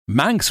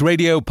Manx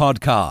Radio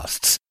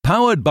Podcasts,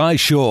 powered by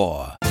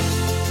Shaw.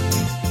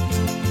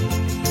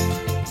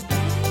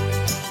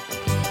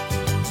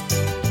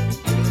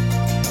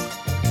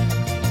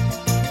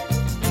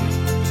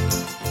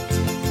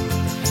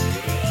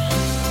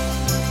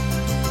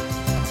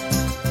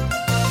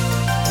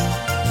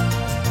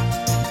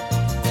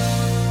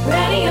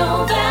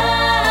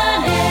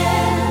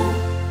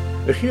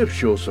 A chéir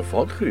seo sa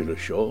fodchríle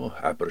seo,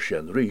 aber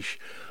sin ríis,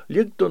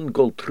 lieg don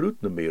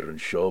goltrút na mér an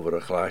seo war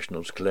a chláis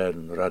nos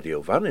cléiren radio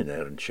vanin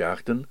an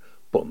seachten,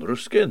 bonner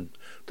skin,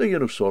 da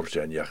jen of soort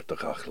zijn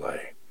jachtach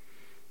lei.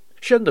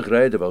 Sin de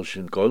grijde wel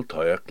sin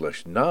golthaach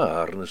leis na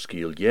arne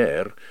skiel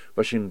jaar,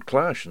 was sin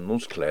klaasen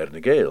ons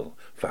cléirne geel,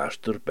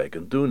 faster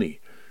beggen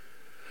doenie.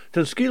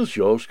 Ten skiel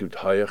seo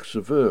skult haach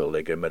sa veul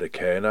ag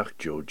Americanach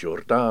Joe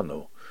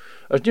Giordano.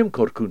 As nim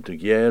cor cúnta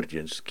jaar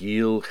dien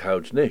skiel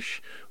chouds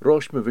nish,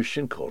 roos me vis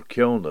sin cor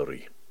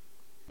kionari.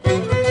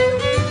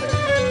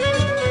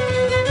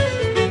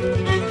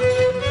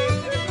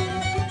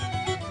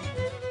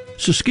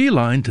 Sa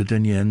skiel te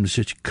den jen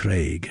sit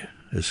Craig,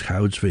 as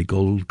chouds ve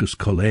gold gus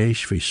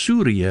college ve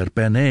suri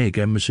ben eeg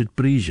sit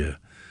brige.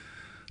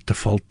 Te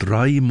valt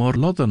drai mor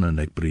loddanen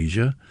eg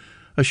brige,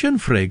 as jen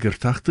freger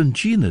tacht een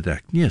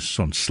ginedek nies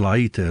son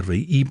sleit ve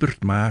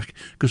ibert maag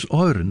gus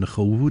oiren de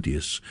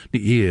chowoedies,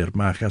 die eer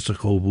maag as a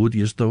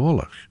chowoedies de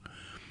wolach.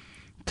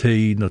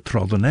 Te na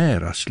trodden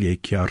as lie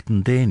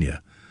kjarten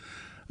denia.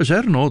 As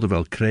node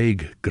wel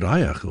Craig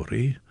graiach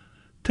ori,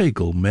 te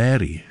gol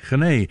Mary,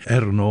 gene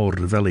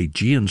node wel e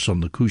giens on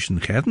de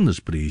cushion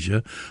geddenes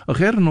brige, ach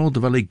node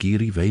wel e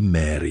giri ve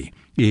Mary,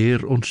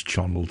 eer ons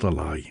channel de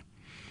lai.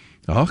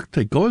 Ach,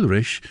 te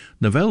goilrish,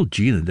 na wel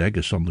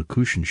ginedegges on de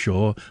cushion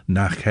shaw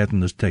nach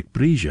heddenes teg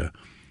brige,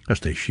 as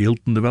te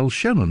shielten de wel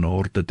shennen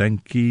de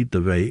denki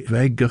de we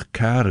wegger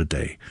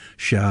karede,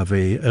 sha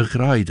ve a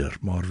greider,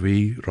 maar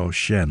we ro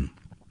shen.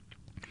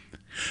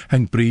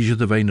 Heng brige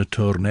de we na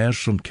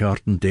tournairs on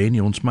kjarten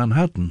deni ons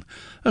Manhattan,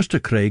 as de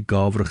Craig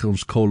gavrig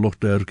ons koloch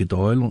der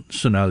gedoil,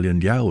 sen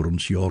alien jaur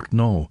ons York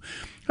no,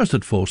 as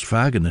het fos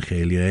fagen a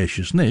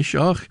cheliaesjes nish,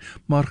 ach,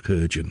 maar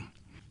kurgen.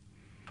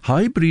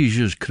 Hai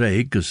briges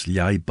Craig gus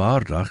liai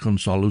bardach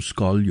ons alu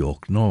skol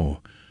York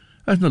no,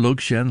 as na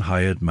lug shen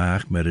hired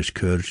maag mer is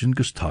kurgen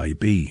gus tai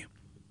bi.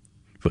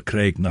 For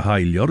Craig na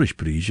hai liorish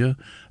brige,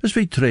 as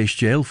we treis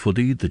jail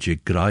fuddy de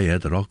jig grai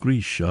ed rock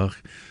rishach,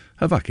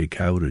 havaki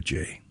cowra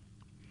jay.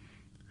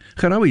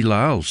 Charawi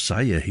lal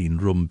saya hin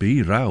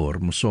rumbi raur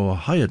so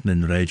hired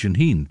nin region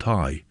hin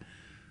tai.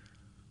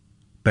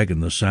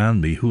 Begin the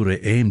sand me hure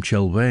aim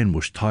chelwain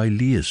was tai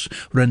lies,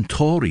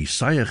 rentori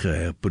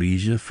sayache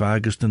brige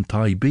fagest and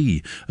tai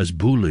bi, as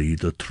bully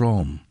the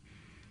trom.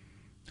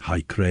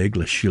 Hai Craig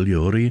le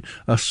shiliori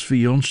as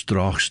fion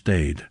strach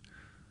stayed.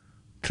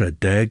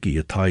 Tredegi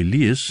a tai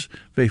lies,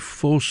 ve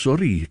fo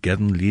sorry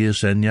gedden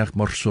lies enjach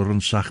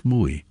morsoren sach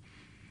mui.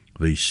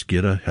 Ve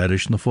skirra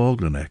herish na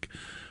foglenek,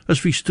 as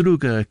vi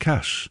struga a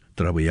cas,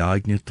 drawi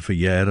agnet de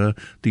verjere,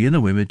 die in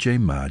a wimage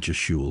maja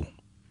shul.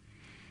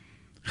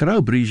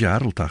 Gerau brige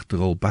arltach de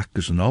gol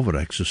bakkes en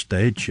overex a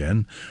stage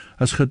jen,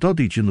 as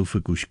gedoddigen of a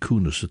gush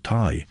koenis a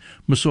tai,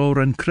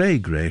 masor en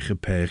Craig rege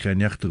pech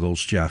en jach de gol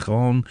stjach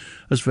on,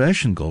 as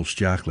veshen gol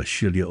stjach le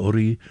shilje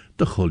ori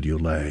de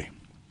chulju lei.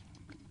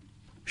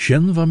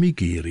 Shen va mi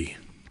giri,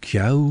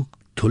 kjau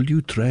tulju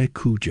tre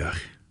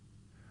kujach.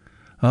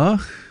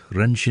 Ach,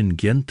 renshin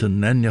genten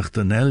nenjach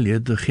den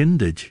elje de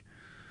chindij.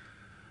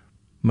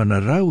 Man a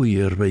raui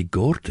ve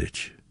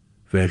gortij.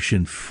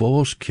 Vershin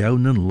fos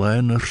kjaunen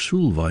lein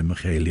soelwai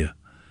Michaelia.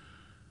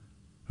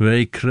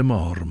 Wij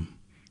krimarm,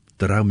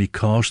 drau mi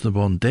kaasne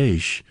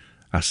bondage,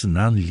 as een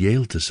an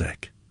lielte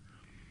zek.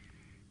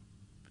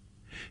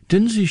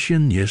 Dinsi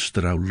shin jes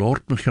drau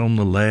lord Michael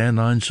na lein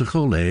ein se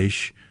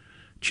college,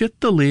 chit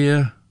de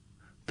leer,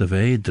 de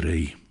wei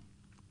drie.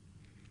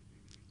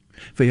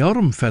 Wij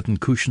arm vetten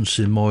cushion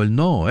simoil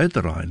no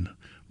ederein,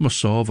 maar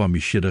so va mi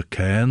shidder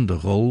ken de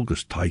rol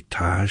gus tai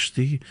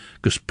tasti,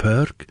 gus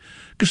perk,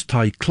 gus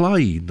tai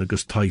klein,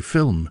 gus tai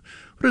film,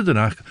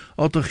 riddenach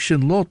odach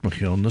shin lot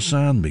Michael na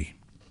san mi.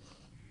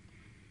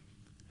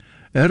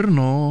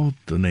 No,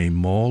 de neem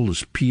mol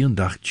is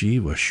piendach G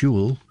was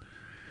shul,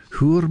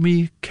 huur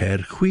mi ker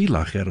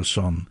chwilach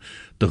son,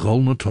 de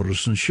gol na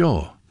torresen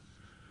shaw.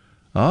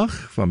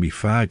 Ach, van mi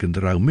fagen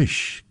drau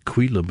mish,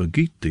 kwila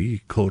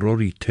begiti,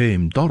 korori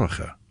teem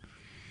dorracha.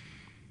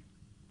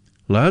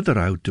 Lader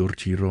out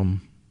durti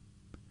rum.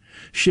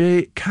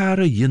 She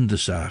kara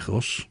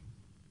yindesagos.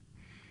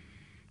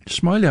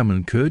 Smile am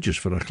en kurges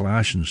voor a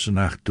glaasjen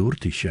senach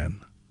durti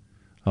shen.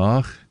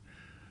 Ach,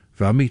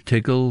 van mi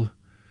tiggle,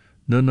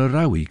 nun a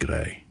rawi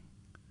grei.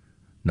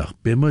 Nach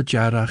bimmer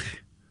jarach,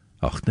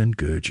 ach nen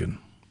gurgen.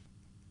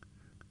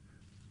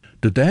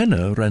 De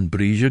denne ren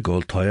brige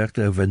goltoiach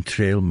de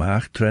ventrail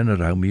maag tren a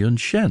raumi un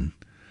shen,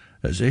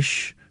 as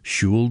ish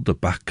shul de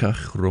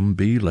bakkach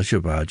rumbi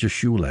lesjewaja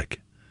shulek.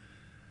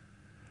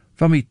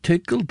 Van mi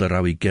tiggle de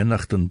rawi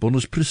genach den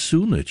bonus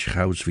presunich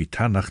chouds vi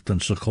tanach den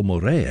se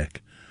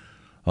chomoreek.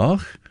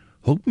 Ach,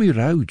 hug mi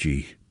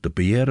rauji, de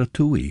beere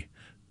tui,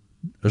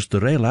 As de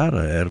rail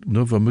ara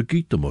nu van me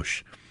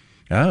gietamush.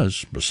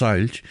 As,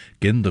 besailt,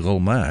 kinderol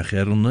maag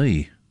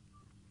nie.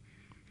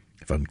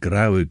 Van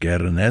grauwe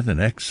gern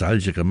edden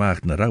salje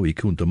gemaakt na raui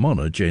kunte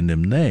monne jen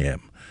im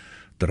neem.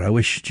 De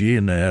rauwish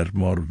jen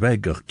mor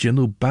wegach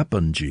jenu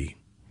babanji.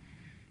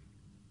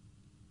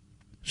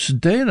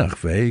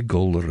 Sdenach vei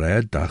gol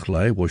red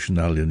dachlai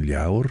washnalian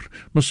ljauwer,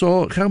 maar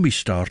so gauw mi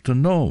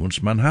starten no ons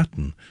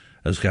Manhattan,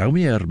 as gauw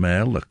mi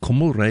mel a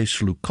kummel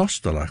reis lu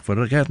kostelach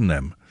voor a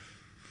gernem.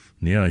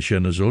 Nia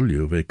sjenne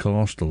zulju vei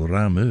kostel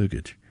ram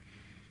öget.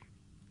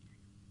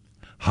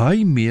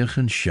 Hai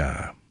mirchen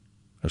sja,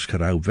 as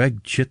grauw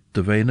weg chit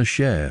de vene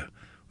sja,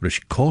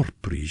 rish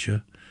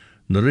korprije,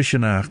 na rish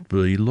an acht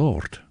by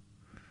lord.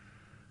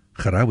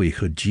 Grauw I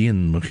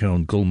gedien me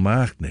gaan gul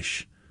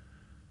maagnish.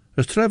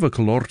 As treffer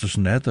lortus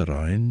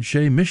nederijn,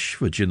 she mish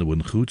Virginia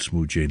win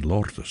goedsmoe Jane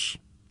lortus.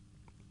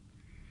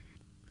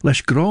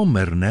 Les grom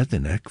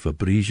nedinek voor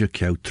brije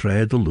kjou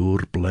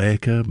tredeloer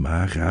bleke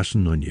maag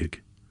asen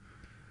unjig.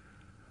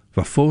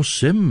 Va fos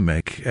sim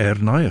mek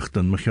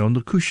naechten me gaan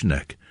de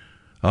kushnek.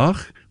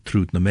 Ach,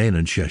 truut na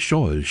menen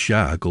shoil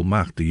gul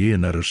maag de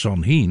jen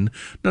son heen,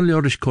 na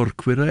ljorish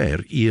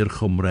korquirer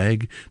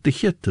gomreg de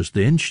chittas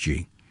de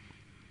instjing.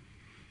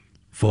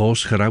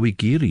 Fos gerawi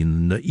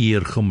girin na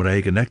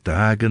gomregen ek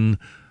dagen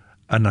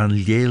an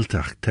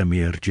leeltach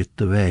temeer jit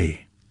de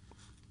wei.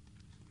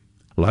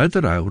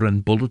 Leider aur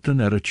en bulletin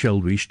a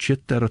chelwies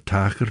chit a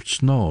tachert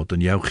snod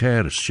en jou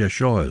cheres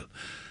shoil.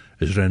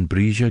 Is ren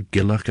brije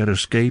gillach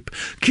escape,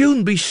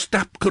 Cune be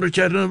stap courage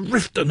an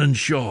riften en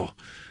shaw.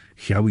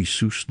 Jowie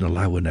soes na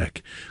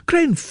lauwenek,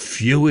 Crain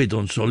fewid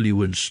ons ol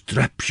you in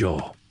strap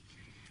shaw.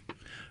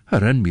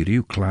 Ren mi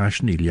riw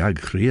clash ni liag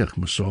chreach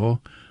me saw.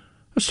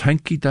 As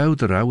Henky dow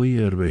de rawi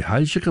we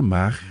heilje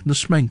gemacht, na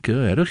smenke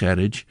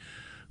errig,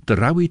 de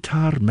rawi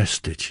tar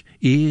mestich,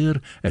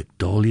 ek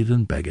dolje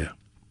den begge.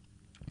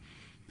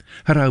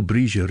 Rauw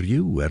brije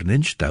riw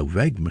ninch dow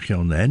weg me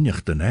gaan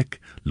enjach de nek,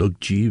 lug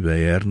G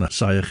we na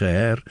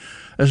saige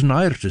as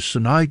nairtis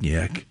en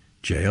eignjek,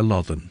 jay a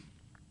lodden.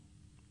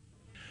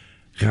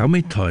 Gauw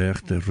me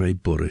toiach de rei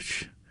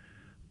burrich,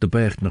 de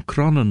becht na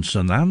kronnen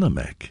san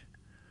anemek,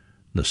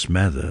 na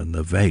smedde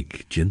na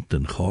weg jint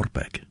en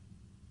chorbek.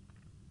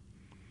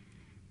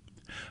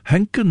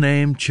 Henke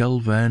neem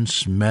chelvan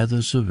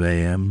smethers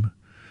aveem,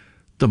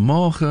 de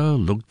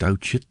morgen looked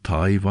out je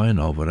tie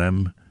wine over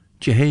hem,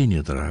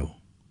 jehenia drau.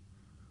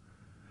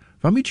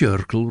 Van mi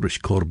jerkel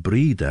rish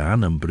corbride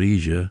an en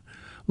brige,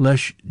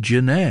 lesh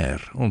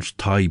jenair ons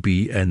tie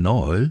be en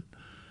oil,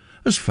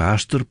 as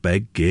faster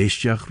beg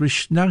geestjach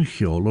rish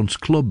nanchiol ons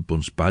club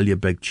ons balje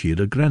beg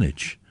chida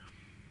Greenwich.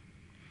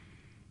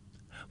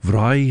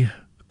 Vrij,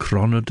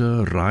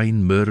 kronede,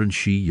 rein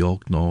meurenshi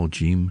jok no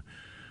jim,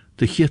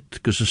 de hit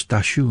gus a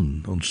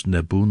station ons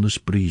nebunes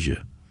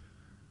brige.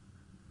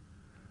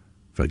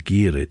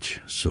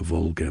 Vergierit se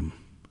volgem.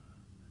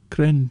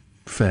 Kren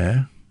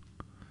fair.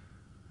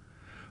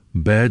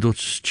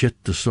 Bedots chit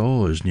de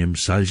so is niem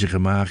salje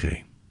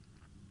gemage.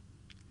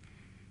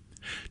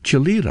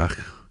 Chelirach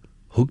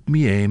hugt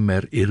mi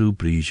iru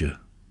brige.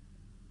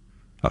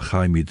 Ach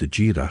mi de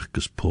girach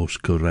gus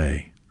post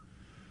correi.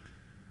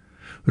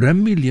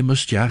 Rem mi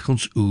limus jach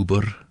ons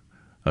uber,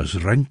 as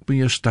rank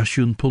mi a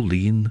station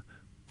Pauline,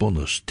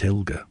 bonus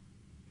tilge.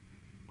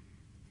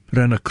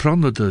 Ren a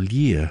cronne de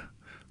lie,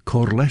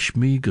 cor lesh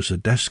mi gus a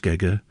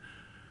deskegge,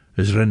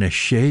 is ren a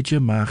shege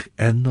mach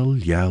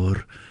enel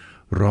jouwer,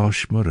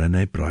 rosh me ren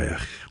a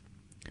braiach.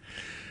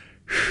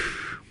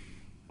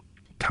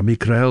 Tammy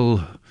Krell,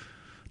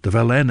 de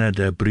velenne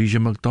de Brige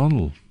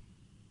MacDonald.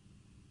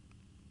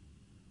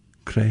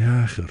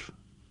 Kreiacher.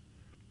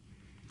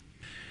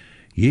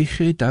 Je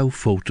ge dou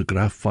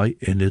fotograaf vai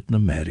in het na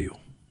Mario.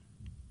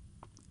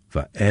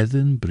 Va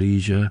Edin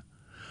Brige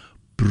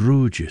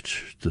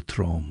Brugit de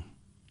trom.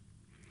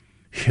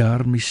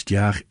 Jaar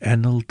mistiach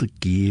enel de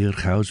gier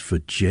gauws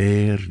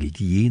verjeer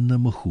liene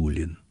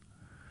mechulien.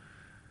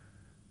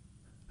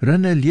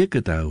 Renne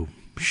lieke dou,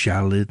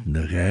 shalid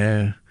ne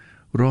rei,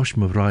 rosh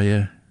me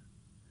vrije,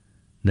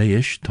 ne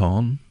ish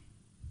ton.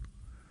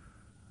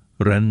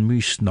 Ren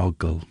mi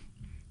snoggel,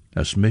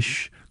 as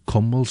mish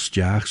kommel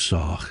stiach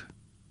saach.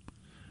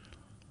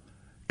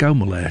 Gauw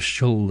me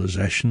leschel as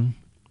eschen.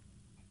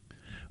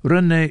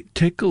 Renne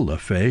tikkel a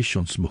fesh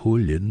ons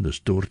mechulien as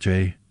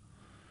doortje.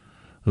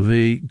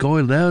 Vi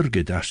gooi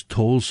lerged as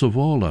tol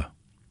savola.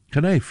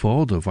 Kan ei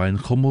vader vain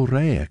kommel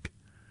reek.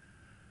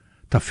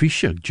 Ta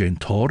fishag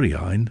gentori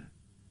ein,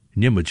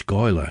 nimmage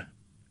goile.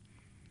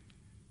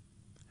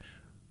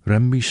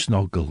 Rem mi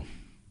snoggel,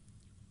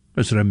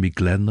 as rem mi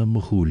glenne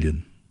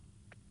mechulien.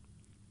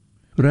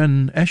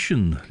 Ren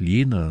eschen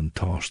liene en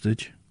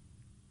tostig.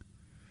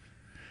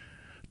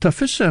 Ta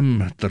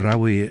fissem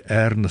drawi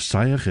na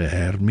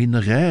saige mine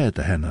red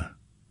henne.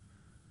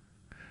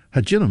 Ha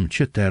jinnum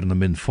chit na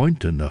min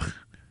fointen noch,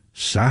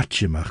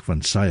 saatjemach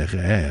van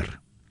saige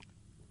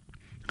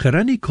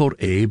Gerenni kor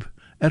eeb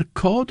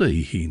kode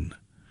I hien.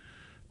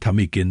 Ta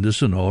mi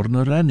kindes en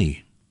orne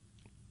renni.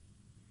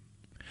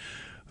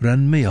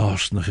 Ren me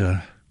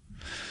osnige.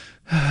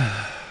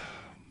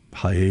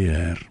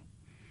 Hai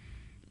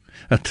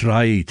A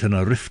traid yn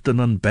a riften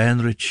an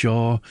benrit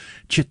seo,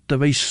 chit a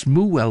vei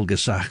smú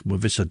elgesach mo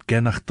vis at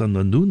genachtan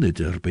an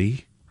núnid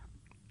erby.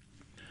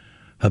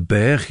 Ha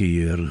bech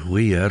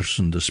hui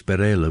ersen de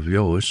sperele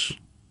vjoes.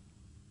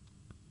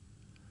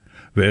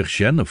 Weg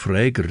sjen a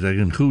freger dat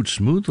een goed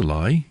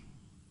smoedelai.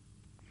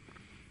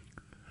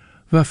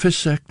 Wa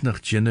fissek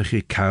nach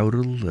jinnige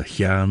kaurel a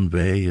jaan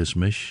wei as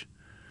mish.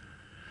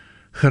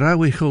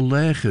 Gerauw ich o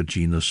leger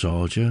Gina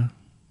Saja,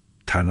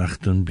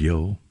 tannachten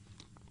bio.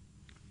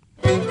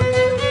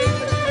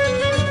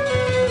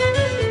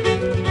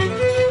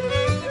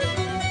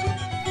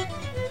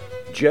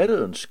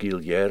 Jerry en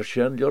skiel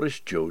jersjen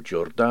Joris Joe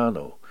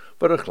Giordano,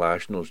 waar a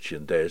glaas nos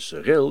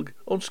tjendese gilg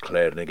ons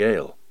Claire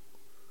Gale.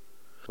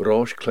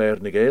 Roche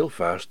Claire Gale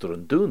faster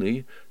en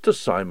Dooney te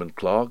Simon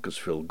Clark as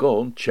Phil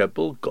Gone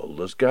Chapel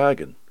Golders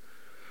Gagen.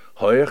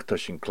 Hoiach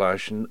tashin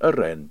clashen a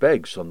ren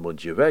begs on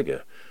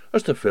Mundjevega,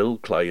 as de Phil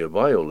Claire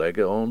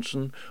Violega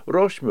onsen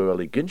Roche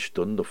Morelli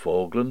Ginstun de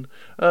Foglen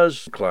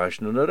as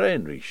clashen a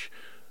Renrich,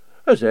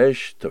 as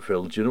esh te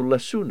Phil Ginu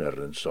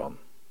Lessuner en son.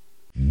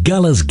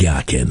 Gallas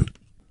Gakin.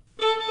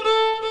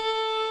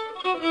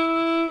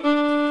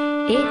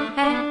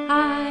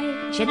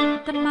 I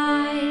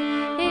chintamai,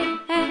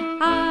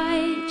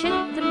 I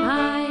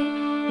chintamai,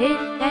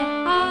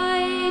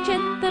 I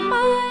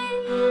chintamai,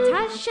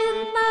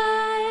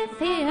 tashinai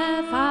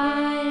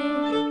theafai.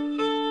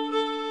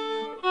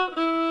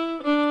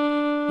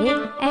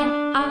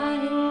 I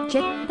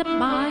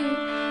chintamai,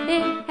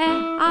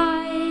 I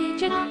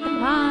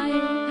chintamai,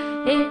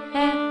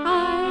 I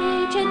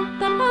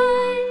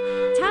chintamai,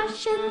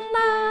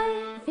 tashinai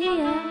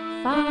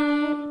theafai.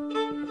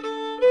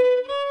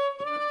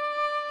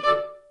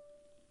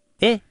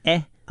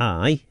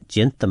 I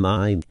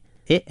gentamai.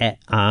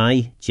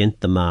 I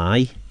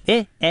gentamai.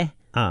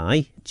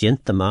 I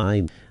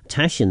gentamai.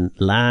 Tashin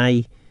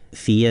lai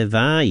fia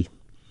vai.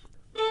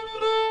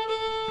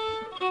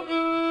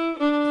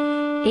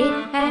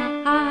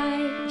 I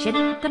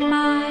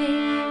gentamai.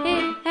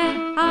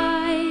 I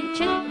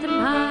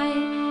gentamai.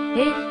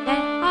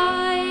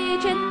 I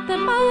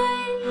gentamai.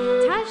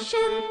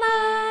 Tashin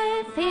lai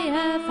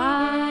fia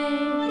vai.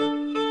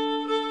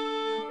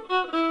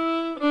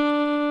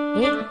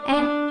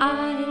 I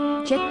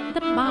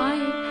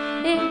gentamai,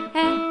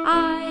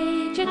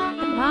 I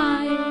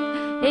gentamai,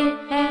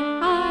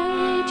 I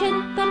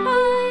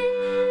gentamai,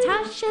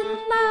 tashin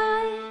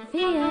lai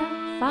via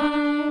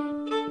vai.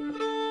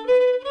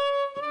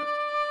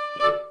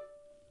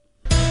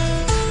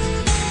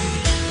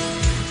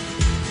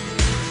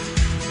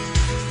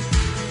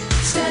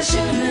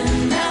 Station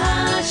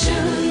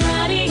Nation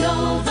Radio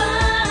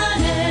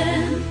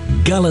Vanin.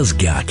 Gallas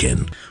Gakin.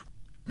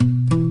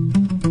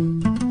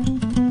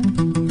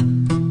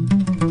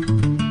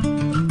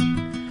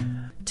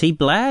 Ti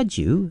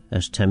bladju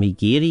as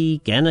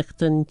tamigiri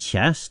genachten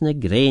chasna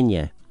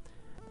grenia.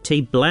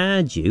 Ti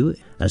bladju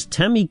as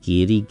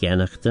tamigiri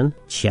genachten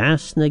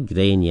chasna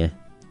grenia.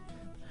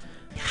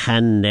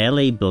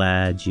 Hanelli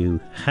bladju,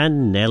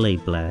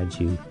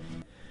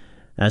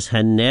 as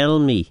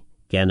hanelmi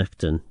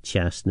genachten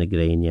chasna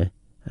grenia,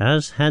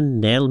 as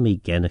hanelmi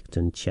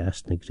genachten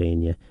chasna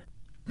grenia.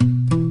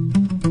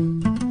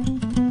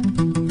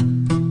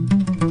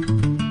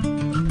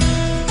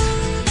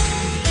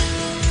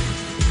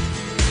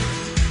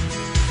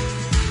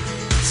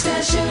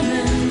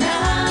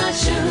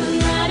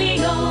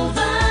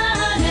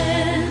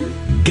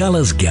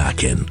 Gallas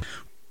Gakin.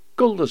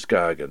 Golders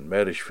Gagen,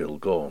 Merish Phil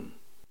Gone.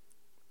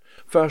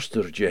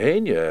 Faster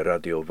Jehania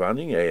Radio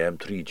Vanning AM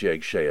 3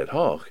 Jeg Shea at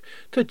Hoch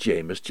to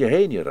James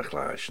Jehania a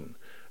glaasjen,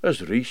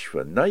 as Rish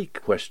for night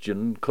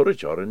question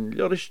courage orin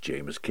Loris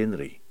James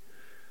Kinry.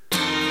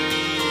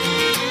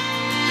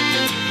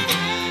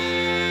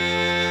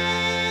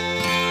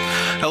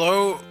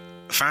 Hello,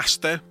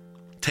 Faster.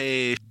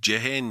 Te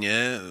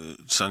Jehania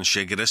son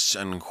Shigaris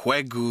and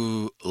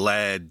Huegu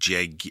le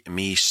Jeg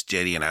Mies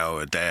Jerry and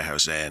our day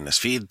house in as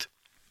feed.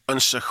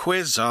 And so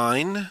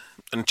Huizain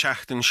and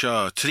Chachten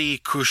Shaw 3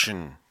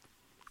 cushion.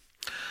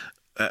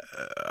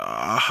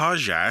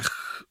 Hajach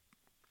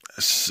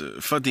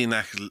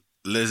Fodinach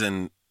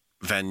Lizen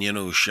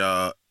Vanino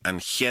Shaw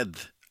and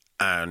Hed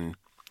and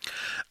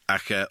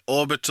Ach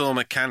orbital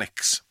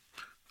mechanics.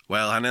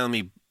 Well,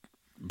 Hanelmi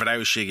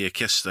Braushige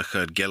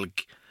Kistach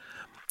Gilg.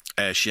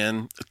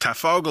 Sjen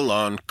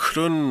tafagelon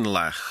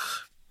krunlach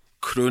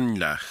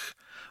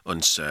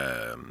ons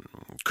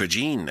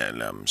kujin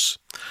lums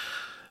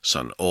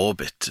son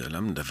orbit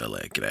lum de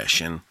ville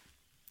gresjen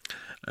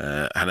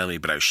haneli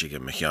brauschige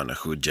mechana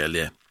goed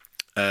jelje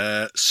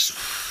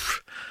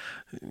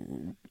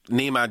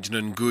nimad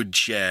nun good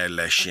share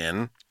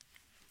lesjen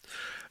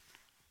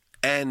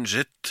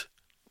enjit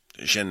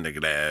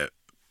jendegre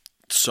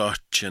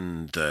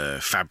sorchen de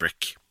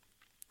fabric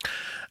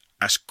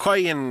as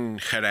koyen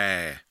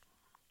gere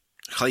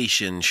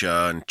Chleishin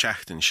Shaw and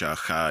Chachten Shaw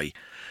Chai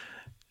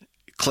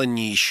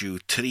Clinny Shoe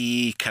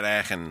 3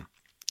 Karachen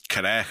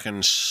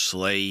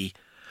Slay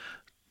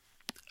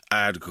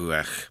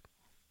Arguach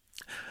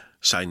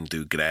Sain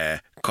du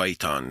Gre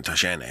Kaitan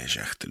Tashene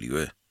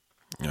Jachteliwe.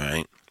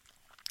 Right.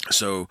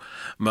 So,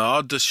 ma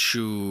oddys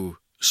siw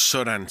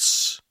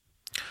surans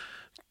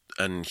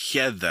yn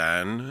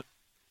hiedan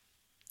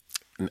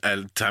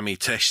tam I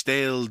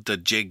testeil dy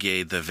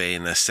jigge dy fe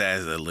na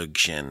sedd lug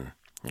sin.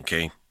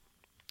 Okay?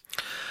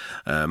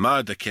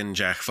 Ma dy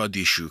cynjach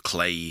fodi siw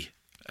clay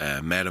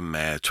merym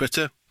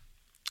Twitter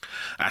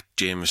at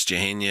James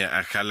Jehenia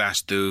a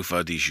chalas du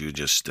fodi siw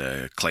just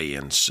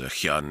clayans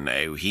chion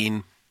ew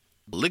hin.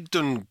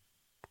 Ligdun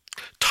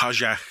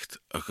tajacht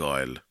a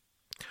goel.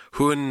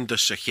 Hwn dy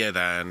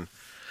sychiedan.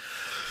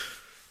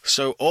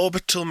 So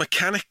orbital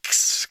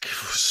mechanics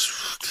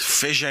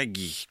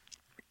fishagi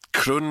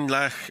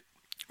krunlach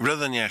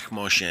ryddyniach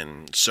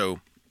motion. So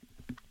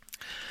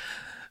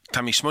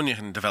tam I smoniach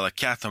yn develop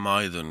cath am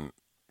aydun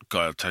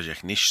goel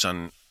tajach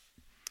nishan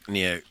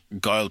near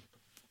goel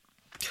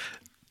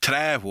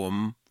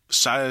trewum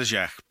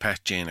sajach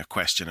petjane a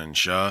question and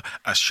shaw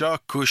a shaw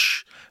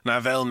kush na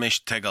vel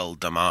mish tegal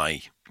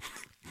damai.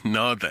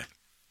 Node.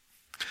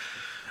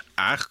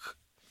 Ach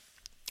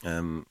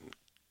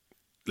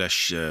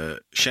lesh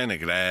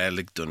shenegre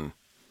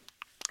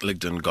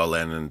ligdun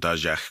golen and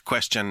dajach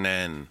question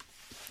nen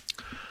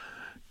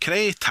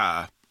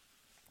Creta.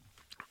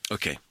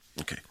 Okay.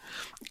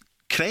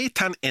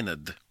 Cretan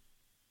inad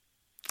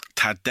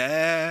ta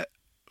de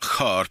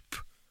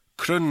chorp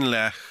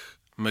crunlech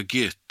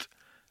magyt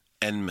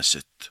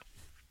enmesit.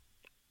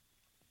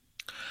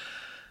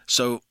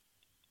 So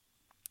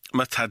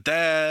ma ta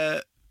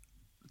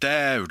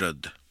de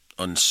rud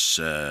ons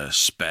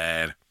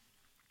spare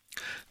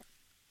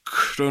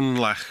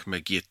crunlech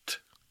magyt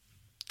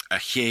a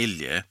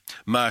chelje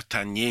ma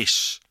ta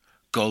nes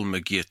gol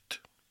magyt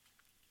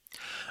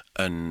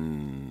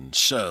yn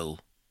syl,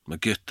 mae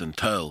gyt yn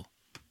tyl.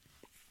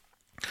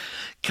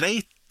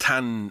 Creu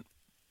tan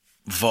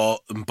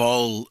yn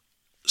bol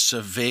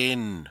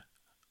syfen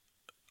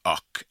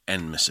oc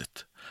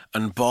enmysit.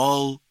 Yn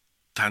bol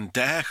tan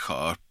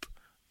dechorp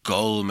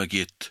gol mae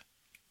gyt.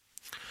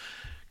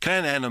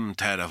 Creu'n enam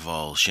ter a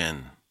fol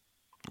sin.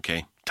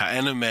 Okay? Ta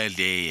enam e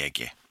le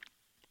ege.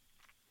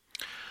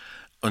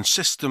 Yn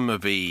system y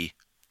bi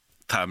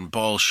tan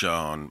bol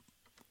sian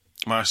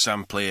mar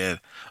sampler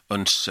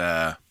ons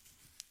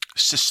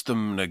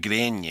system na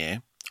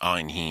grenie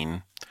ein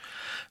hin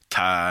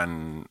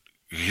tan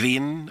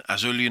green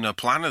as ulun a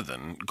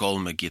planeden gol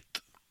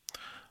megit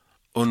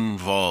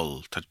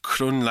unvol tad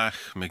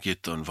krunlach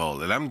megit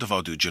unvol elam de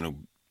vadu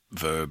genu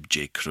verb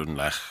j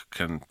krunlach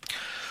kan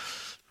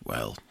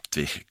well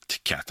dich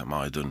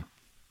katamaidun.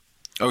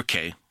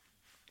 Okay.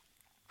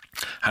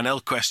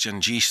 Hanel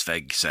question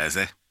gisveg says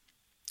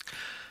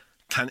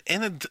tan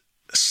inad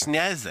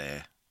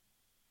sneze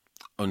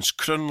ons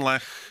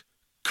krunlach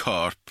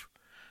korp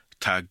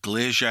ta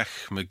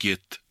glejach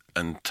magit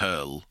en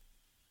tul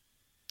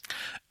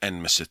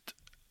enmesit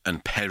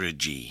en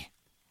perigi.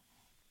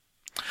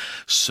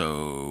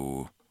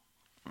 So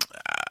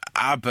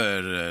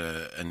aber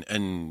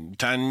en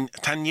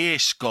tan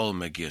yes gol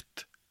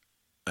magit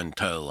en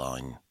tul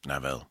ein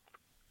navel.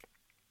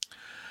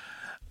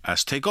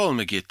 As te gol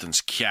magit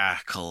ens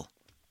kjakel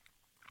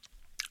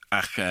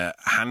ach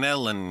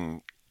hanel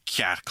en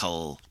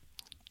kjakel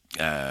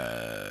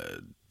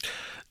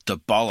de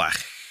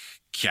bollach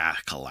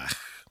kjakelach.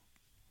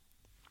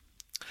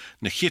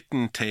 Na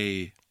hitten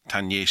te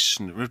tanjes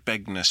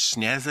rutbegna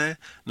sneze,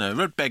 na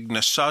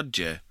rutbegna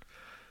sodje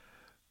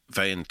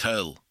vein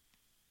tul.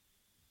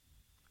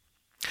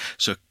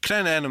 So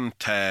kren enum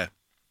te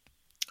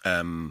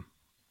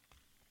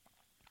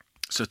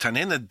so tan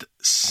inad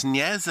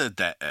sneze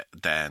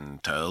den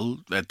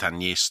tul,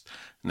 tanjes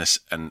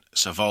en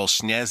savol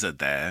sneze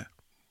de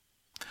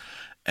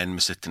en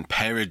misit en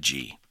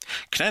perigi.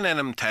 Kren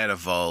enum te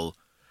avol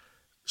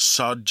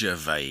sodje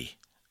vei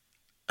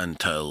en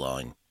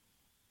tul.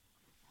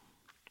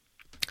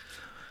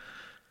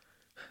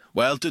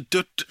 Well,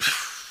 dut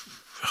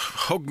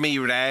hug me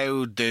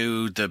row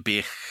do the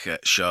bich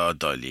shaw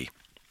dolly.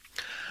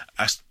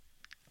 As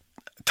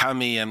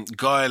Tammy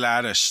goil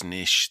aris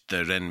nish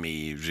the ren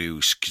me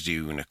roo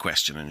screw a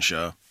question and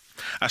shaw.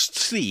 As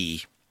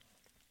 3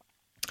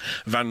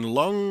 van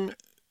long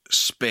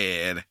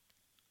spare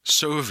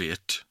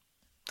Soviet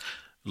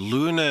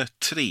Luna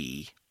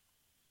 3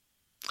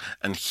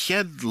 and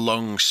head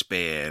long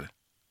spare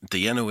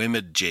the yeno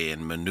image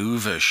and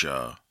maneuver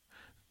shaw.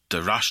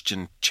 De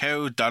rastjen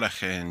chow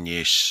darache en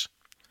yes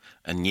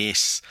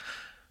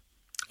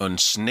on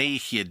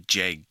sneechje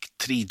jeg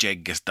 3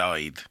 jeg has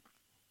died.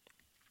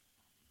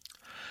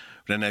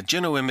 Ren a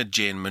geno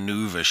image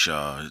maneuver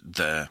shaw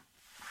the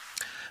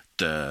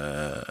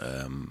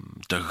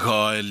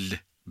gael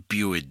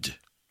buid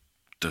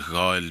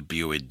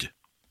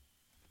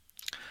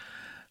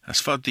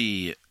as for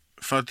the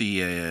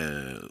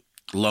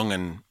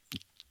longen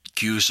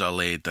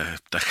gusale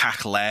the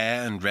chachle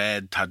and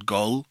red had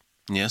gol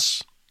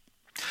yes.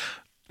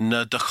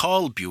 Na de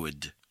chal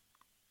buid.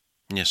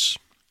 Yes.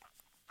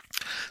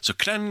 So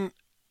creu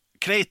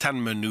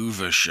tan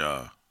maneuver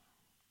shaw.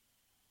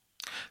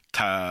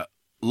 Ta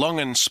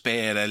longen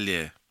spare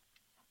elje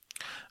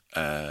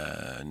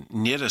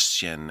Nirus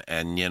sin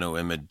nino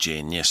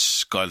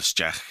imagenis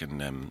golstach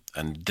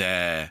and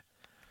there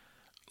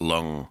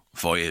long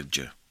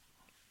voyager.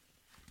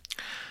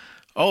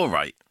 All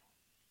right.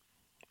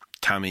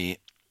 Tammy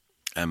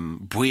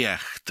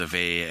buiach de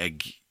ve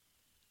eg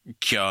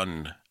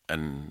kion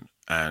and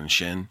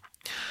shin.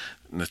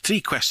 The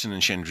three question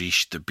and shin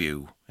reach the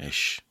bew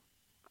ish.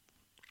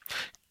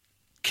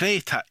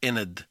 Cré ta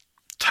inad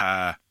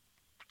ta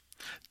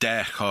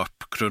der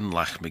chop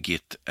crunlach me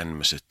git en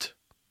musit.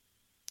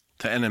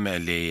 Ta inna me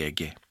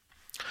leege.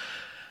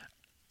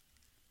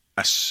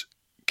 As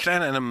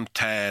cren enam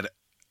ter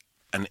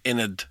an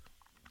inad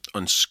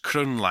ons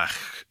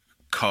crunlach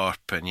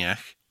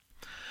corpenjach,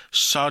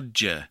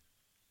 sodje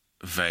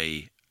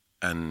vei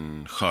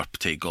an chorp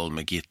te gol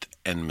me git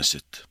en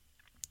musit.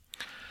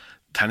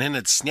 Tan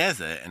inad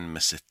snethe en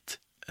musit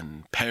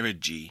an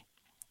perigi.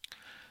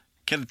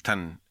 Ked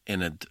tan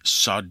inad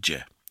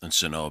sodje an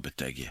sun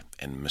orbitege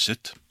en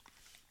musit.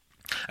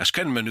 As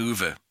ken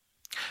maneuver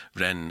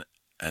ren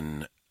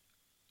an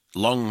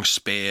long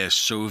spare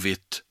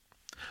Soviet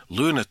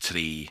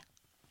lunatry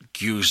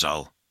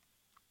gusal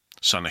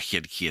son a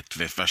chid kiet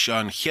vif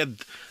vashan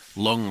chid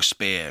long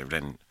spare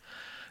ren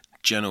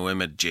geno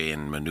image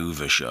and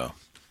maneuver show.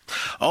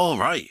 All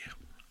right.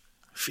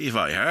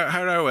 Fivai,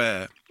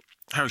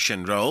 how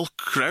shin roll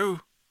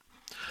crow?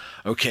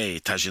 Okay,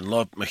 tajin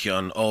lob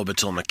machion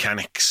orbital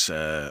mechanics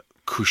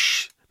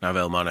kush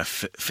navel mana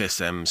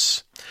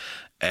fisems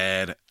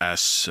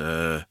as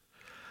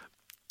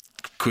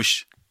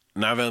kush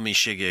navel mi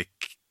shige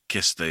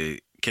kiss the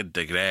kid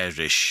de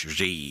grerish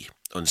re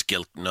uns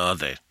gilt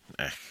nother.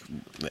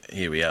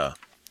 Here we are.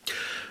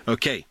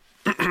 Okay.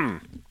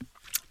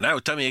 Now,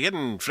 Tommy,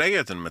 again,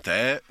 Fregat and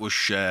Mate was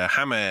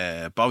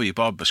Hamme Bobby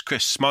Bob as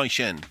Chris my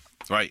shin.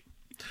 Right.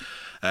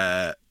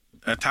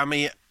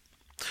 Tommy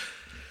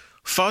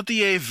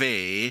Fodie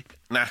ve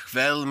nach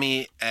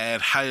velmi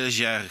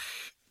heiljar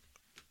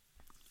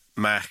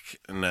mach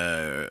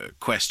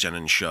question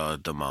and show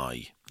de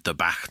mai de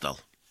bachtel.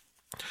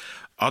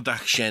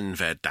 Odach shin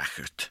ve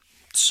dachert.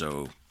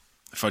 So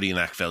Fodie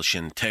nach vel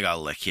shin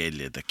tegal le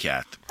chele de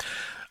cat.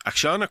 Ach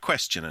shana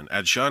questioning,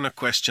 ad shana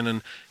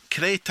questioning,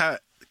 creta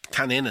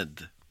tan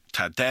inad,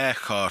 ta der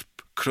chorp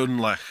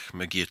crunlach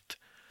megit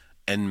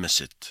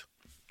enmisit.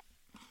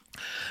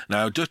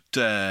 Now,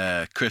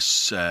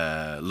 Chris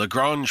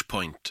Lagrange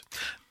point.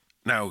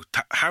 Now,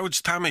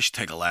 how's tamish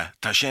tegala,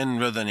 ta shen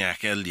rudanyach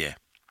elje.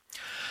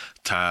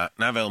 Ta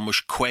navel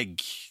mush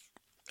queg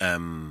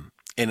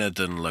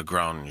inadan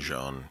Lagrange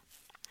on.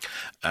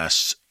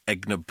 As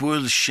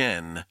egnabul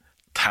shen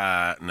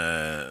ta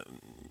na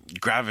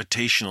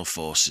gravitational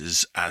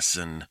forces as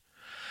an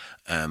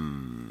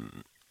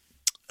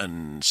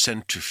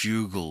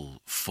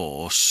centrifugal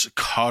force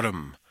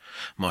corum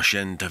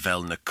Moshen de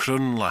vel na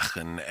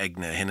crunlachen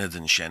egne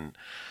hinnaden shen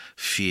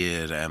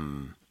vier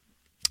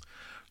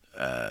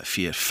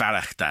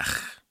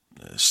farachtach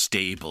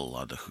stable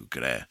oder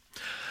hugre.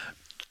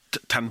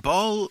 Tan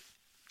bal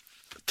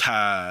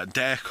ta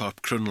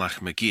derkop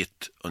crunlach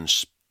megit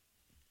uns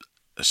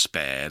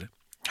spare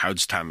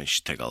houds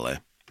tamish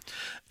tegale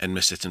and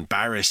misit an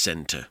barra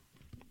center.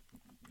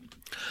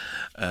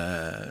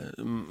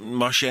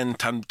 Moshen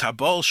ta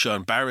bal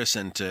shon barra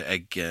center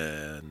eg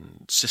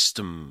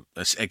system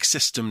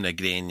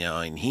negrenia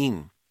ein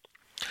hin.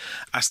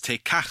 As te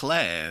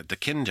kachle de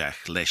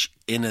kinjach lesh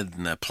inad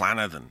na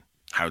planaden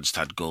houds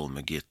tad gol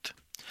megit.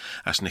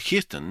 As na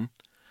chiten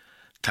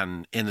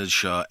tan inad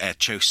sho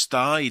cho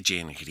stai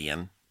jane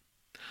grien.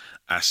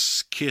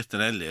 As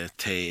kirtan elle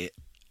te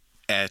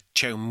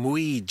cho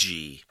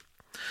muigi.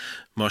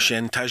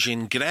 Moshen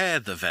tajin gre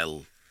de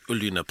vel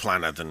uluna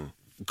planaden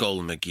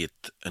gol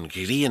megit en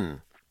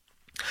grien.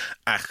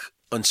 Ach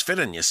ons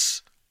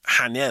villanis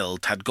Hanel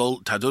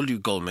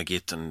tadulu gol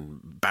megit en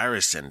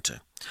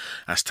barricenter.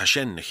 As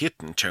tashen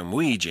hitten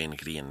termui jane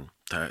grien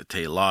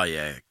te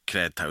laie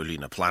cred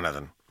taulina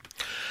planaden.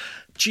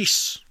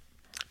 Gis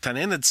tan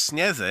enad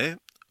snethe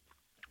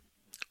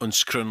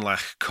ons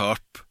crunlach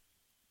corp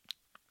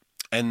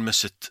en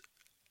misit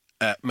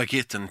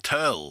megit en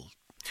turl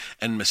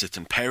en misit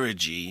en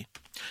perigi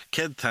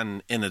ked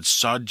tan enad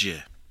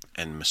sodje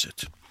en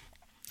misit.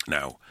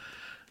 Now,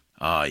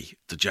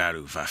 the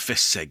jaru va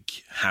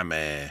fisseg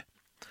hame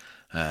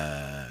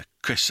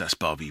Chris as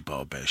Bobby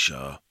Bob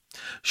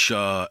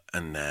shaw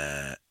an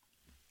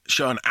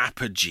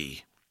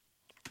apogee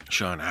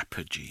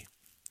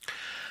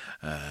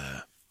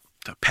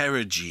the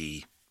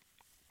perigi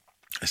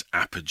as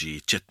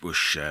apogee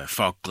chitbush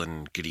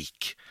Falkland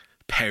Greek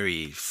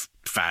peri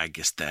fag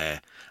is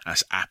there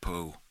as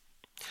apo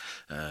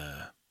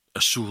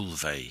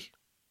asulve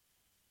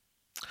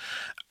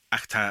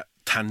achta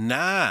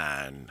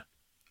tanan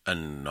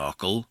an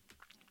knuckle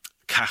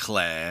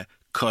cachle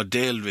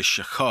cordelvish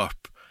a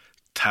corp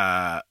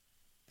ta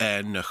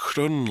en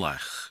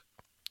chrunlach.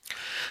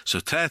 So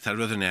tret a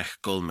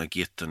ruddenech gol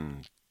megit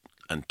an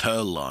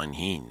turline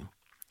hin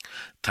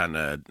tan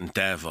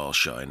devil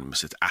shine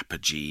was it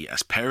apogee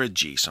as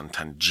perigi son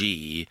tan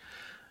g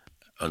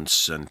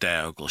uns an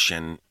dergol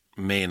shen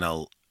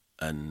menal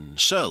yn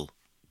syl.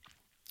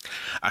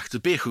 Ach dy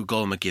bech o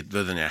gol mae gyd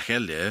fyddyn eich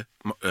elia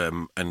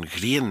yn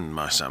grin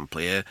ma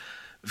samplia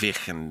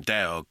fech yn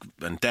deog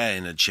yn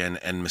yn y gen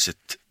yn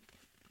mysit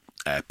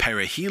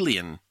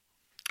perihelion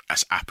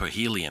as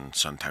aperhelion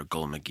son taw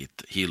gol mae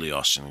gyd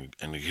helios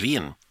yn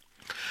grin.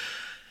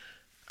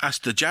 As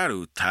dy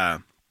jarw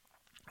ta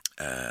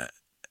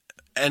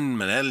en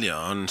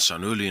manelion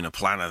son uli yn y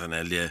planedd yn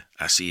elia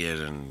as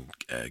i'r yn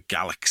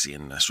galaxy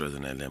yn as roedd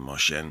yn elia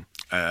mosien.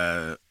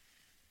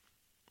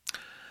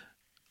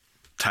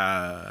 Ta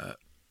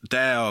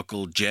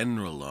deogl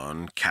general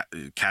on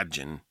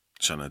cadgin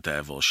son a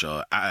devil sio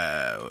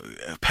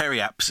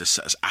periapsis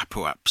as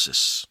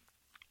apoapsis.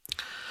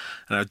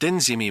 Now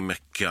dinsi mi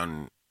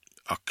mycion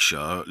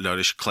ocsio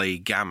lorish clay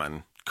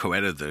gammon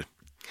coeridder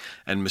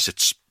and mis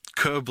its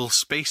Kerbal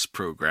Space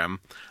Program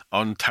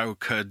on tau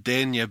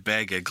cerdenia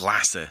bega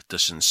glasa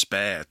dusen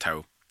spare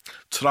tau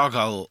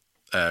trogal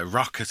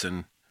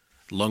rocketen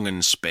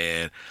lungen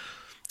spare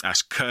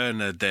as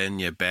kerna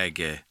denia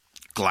bega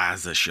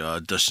glasa sio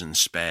dusen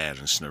spare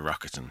and sna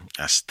rocketen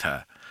as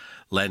ta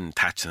len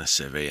tatana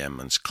sevem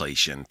and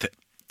claysian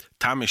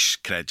tamish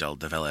credjal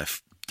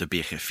develop de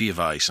beche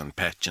fivais on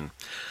petchen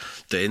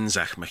de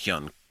inzach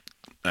machion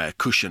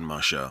cushion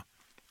masho.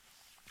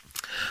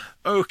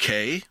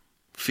 Okay.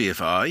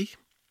 Fivai,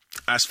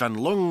 as van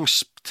long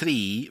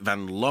 3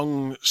 van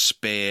long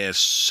spare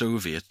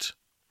Soviet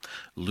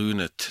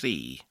Luna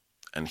 3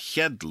 and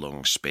head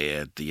long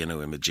spare the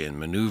imaging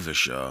maneuver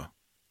show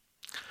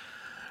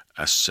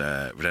as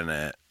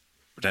renne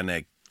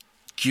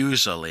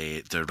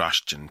gusale de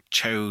Russian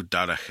chow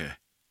darache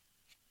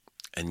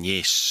en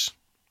yes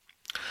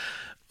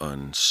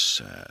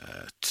ons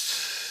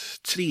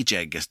 3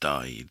 jegas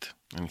died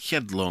and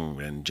head long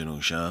ren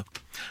genosha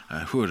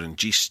huren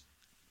gist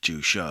do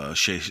show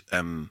such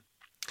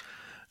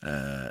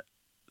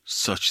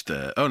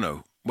the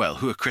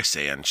who a Chris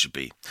and should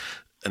be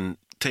and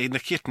take the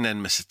kitten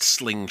and miss it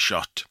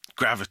slingshot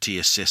gravity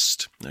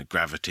assist a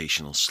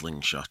gravitational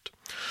slingshot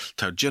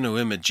tau geno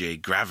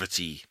image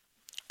gravity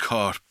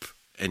corp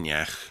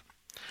inyach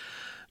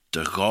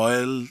de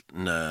royal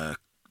na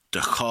de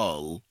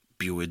hall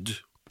buid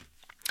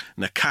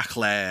na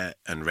cachle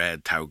and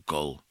red tau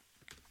gull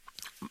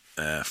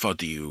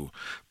fodiu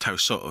tau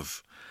sort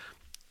of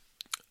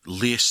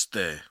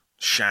Leeste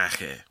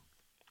shache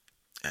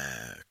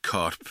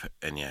corp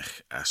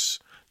inyach as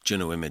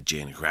geno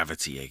imagine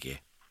gravity ege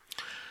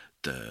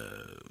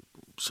the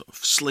sort of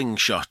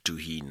slingshot to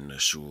heen na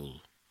soul.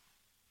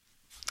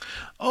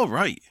 All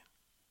right.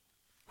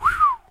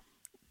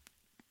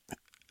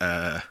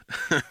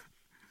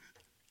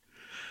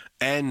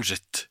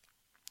 Enrit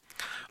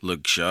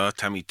Lugshaw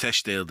Tammy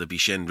Teshdale de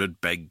Bishen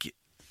Rudbeg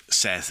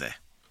Sethe.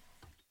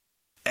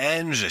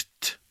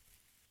 Enrit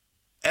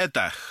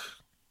Edach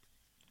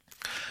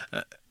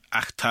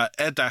ach ta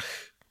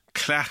edach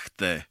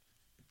krachte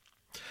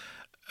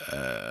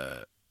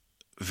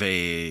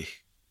ve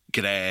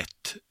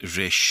gret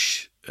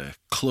rish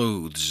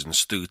clothes and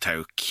stu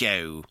tau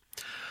kiew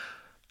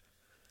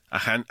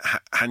ach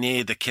han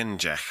de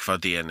kinjach for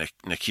die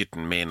na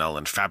kitten menal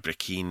and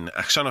fabricine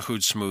ach sonna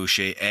goed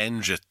smooche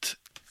enrit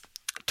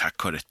ta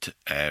kurit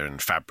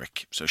and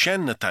fabric so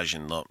shen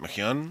natajin lot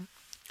machion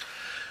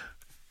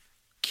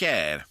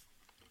kier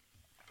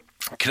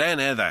kren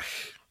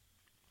edach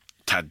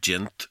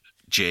tadjent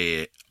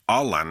je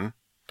allan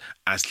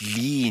as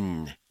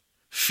lean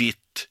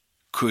fit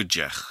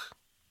kujach.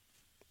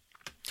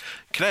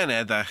 Kren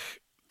edach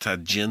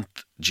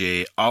tadjent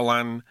je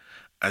allan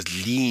as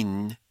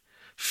lean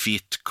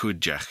fit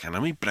kujach. En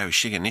ami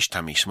brauwsig en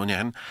ishtamis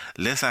munyan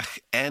lethach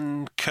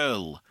en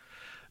kul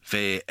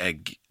ve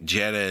eg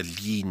jere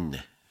lean.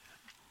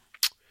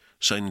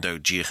 Sindou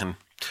jichen.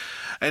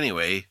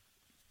 Anyway,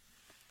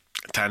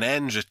 tan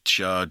enrit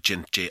sio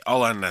jent je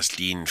allan as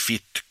lean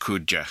fit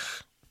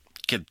kujach.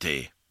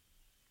 Kidte.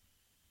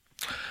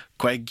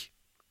 Queg.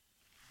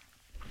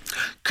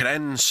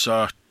 Kren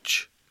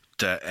soch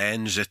de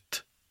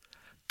enrit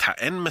ta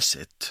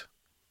enmesit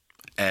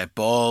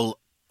ball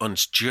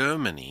ons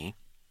Germany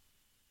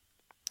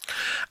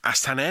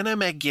as tan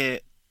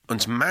enemege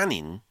ons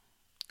manning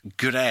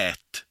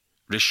gret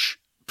rish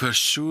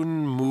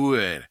persoon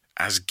moer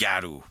as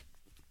garu.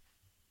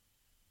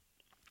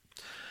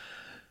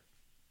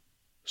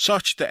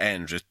 Soch de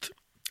enrit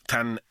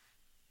tan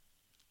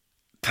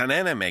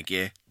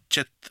enemege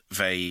chit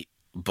vei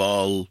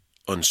ball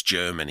ons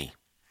Germany.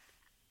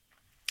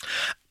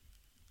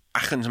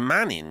 Achens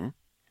manning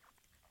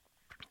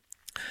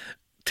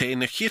te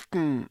na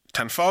chitten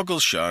tan fogel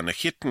seo na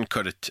chitten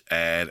currit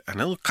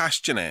an il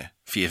castjane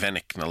fi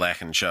vennic na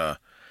lechen seo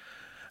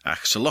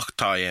ach sa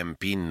luchtai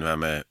bin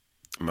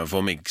ma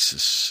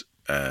vomigs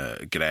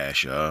gre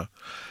seo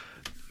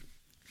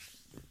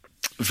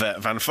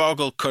van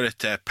fogel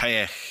currit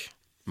peich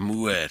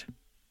moer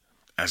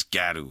as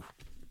garu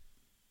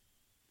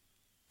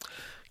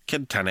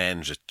kid tan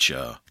enrit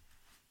seo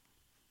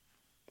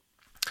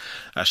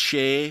a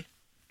she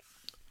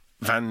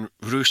van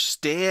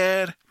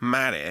Rooster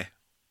Mare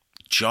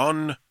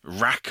John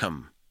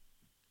Rackham.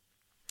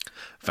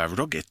 Va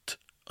ruggit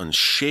an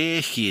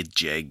shechiad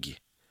jeg,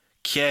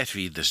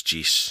 Kervidas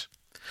gis,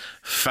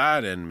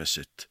 faren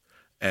misit,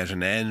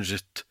 an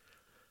enrit,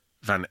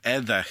 van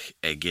edach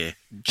ege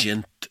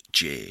gint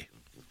je.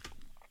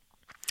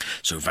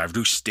 So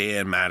varvdu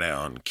steer mare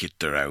on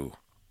kitterau.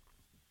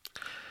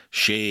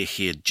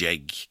 Shechiad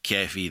jeg,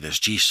 Kervidas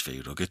gis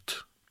fi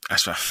rugget,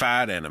 as va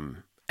faren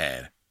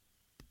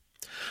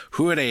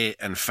Hure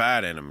an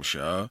faren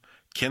sjo,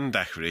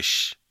 kindach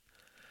rish,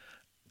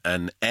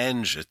 an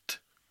enrit,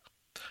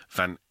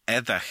 van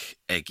edach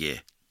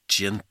ege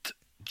gint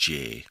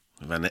je.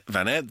 Van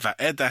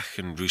edach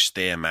an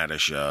rústea mara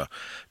sjo,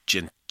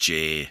 gint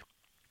je,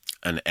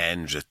 an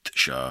enrit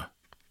sjo.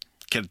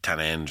 Kid tan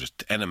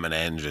enrit, enam an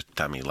enrit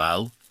tammy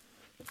lal.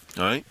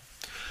 Right?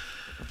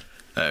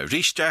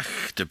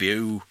 Rishtach de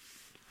biu,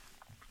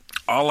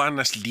 all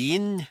anas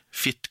lien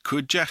fit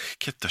kujach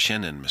kitta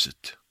shennen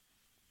misit.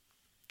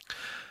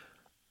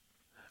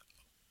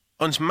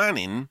 Ons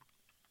manin,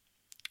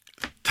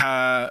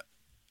 ta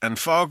an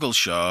fogel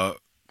sjo,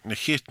 na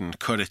chitten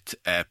currit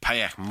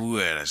payach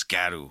moer as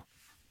garu.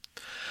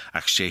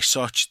 Ach she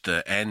soch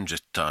de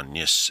endrit ton,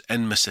 yes,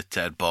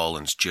 enmisit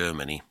Ballens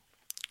Germany.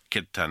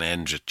 Kid tan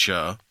endrit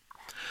sjo.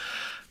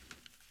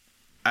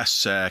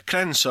 As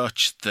kren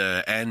soch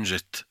de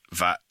endrit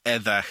va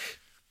edach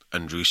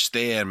an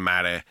rústeir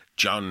mare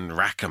John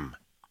Rackham.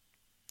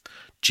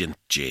 Gint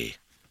J.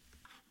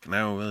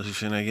 Now, well,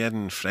 if you're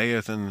getting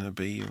freyer than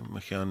be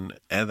machon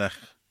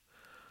edach.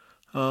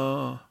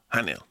 Oh,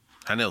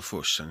 Hanil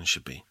fors and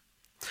should be.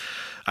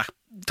 Ach,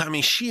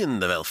 tammy sheen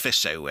de wel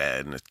fissau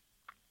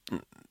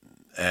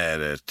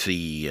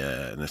tri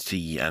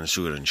an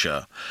suren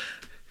sjo.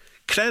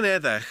 Kren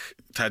edach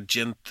ta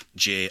gint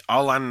J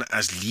allan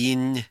as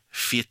lien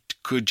fit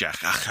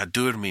kujach ach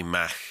hadur mi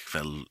mach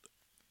vel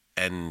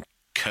en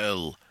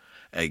kul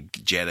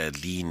gera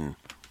lien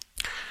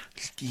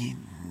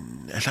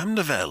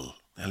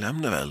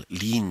Elamnavel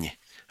lien.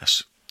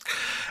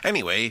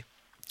 Anyway,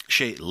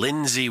 she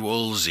Lindsay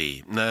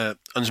Wolsey na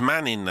ons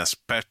manin as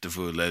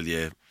pertevu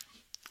lelje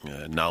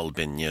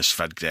nalbinjes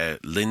vadgre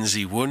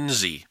Lindsay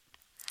Wonsey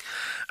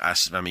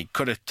as vami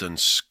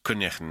curritons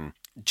kunjachen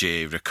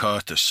J.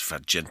 Recortus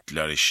vad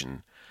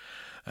gentlorischen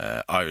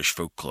Irish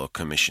Folklore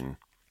Commission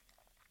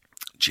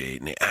J.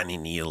 ne Annie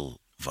Neal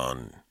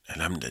van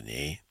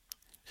Elamdane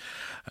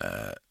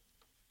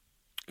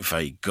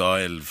vai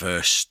gael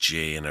verse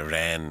J in a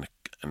ran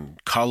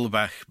and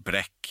Kolbach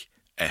brek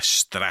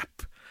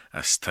strap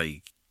as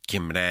tai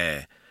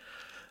gimre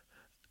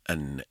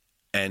an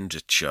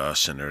ended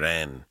chas in a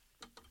ran.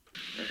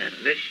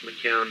 Nish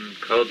McKeown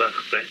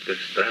Kolbach brek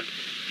strap.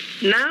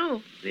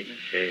 Now,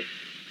 Nish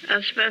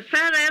as we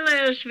verder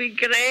as we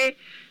grey,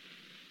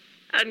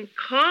 an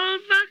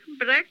Kolbach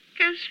brek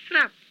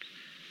strap.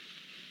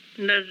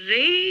 Na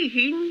ree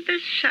hin de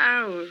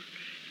sour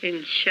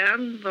in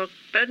Shanbok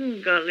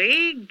ben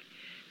galeg.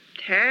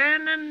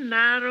 Turn and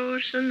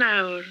narrows an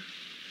hour.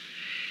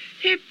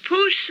 He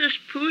pooses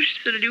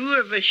the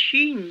lure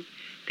machine.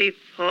 They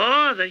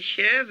paw the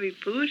sherry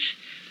poos,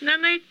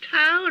 then they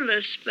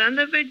towel span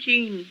the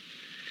vagine.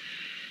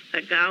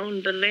 A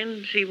gown the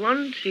Lindsay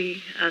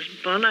Wonsey, as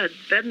bonnet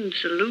bedden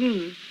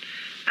saloon,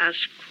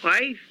 as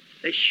quife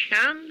the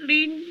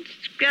shanleen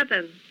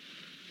scaddon,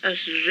 as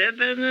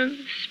ribbon and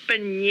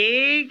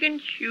spanyeg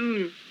and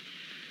tune.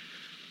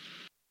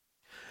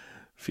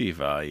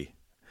 Fivai.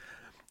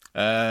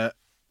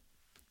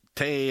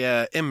 Te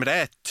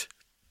imret,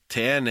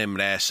 ten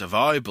imres of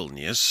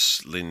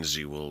Ibelnius,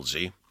 Lindsay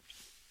Wolsey,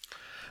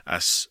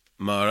 as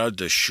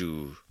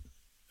maradashu,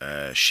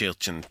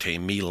 shilton te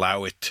mi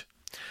lawit,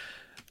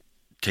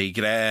 te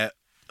gre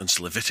ons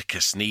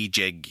Leviticus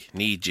nijeg,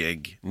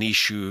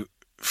 nishu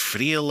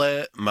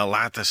friele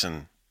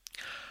malatasen,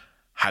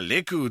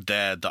 haligu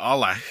de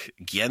allach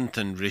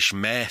gienten rish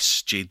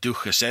mes je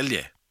duchas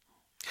elje.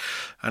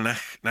 En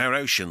nou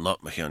rousjen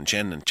lot me gaan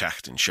jen en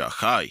chachten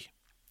shachai.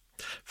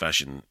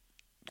 Fashion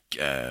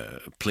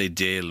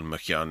pleedeel me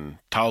gaan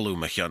talu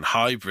me gaan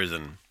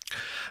hybriden.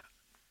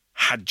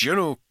 Had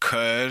juno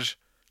keur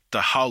de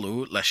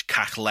halu lesh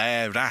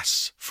kachle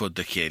ras voor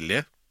de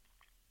kele.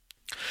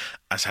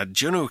 As had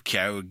juno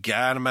kou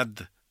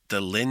garmad de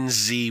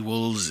Lindsay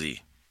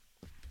Wolsey.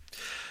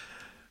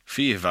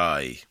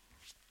 Fivai.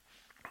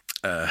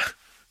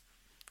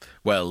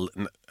 Well,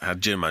 had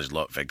Jim as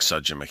lot veg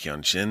sodja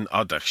machionchin,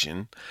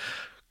 odachin.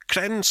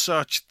 Kren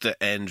such the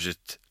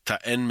endrit ta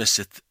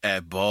enmisit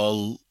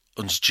ball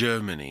uns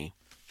Germany.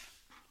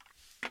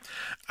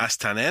 As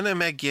tan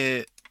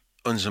enemege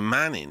uns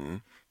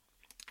manin,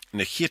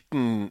 ne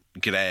hitten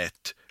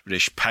gret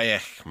rish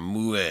payach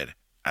muer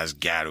as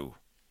garu.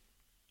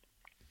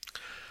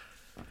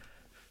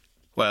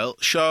 Well,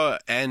 shaw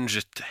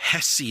endrit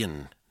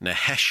Hessian ne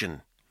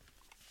Hessian.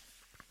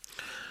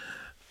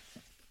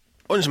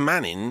 Ons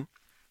manin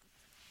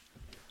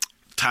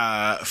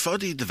ta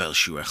foddy de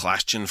Velshuwe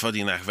chlastjen,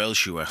 foddy nach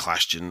Velshuwe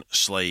chlastjen,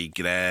 slay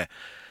gre.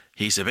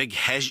 She's a big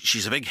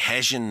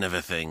Hessian of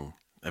a thing.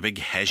 A big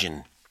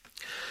Hessian.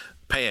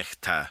 Payach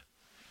ta,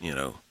 you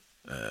know,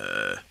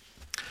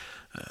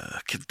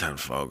 Kid tan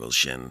fogel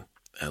shin,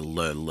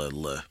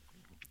 le.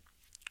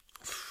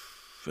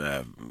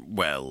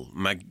 well,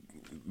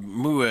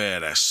 more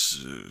as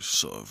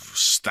sort of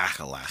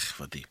stachelach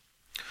for the.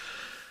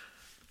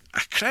 A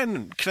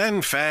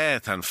cren fair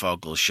tan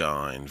fogel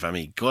shine, va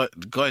mi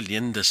goil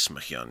yindus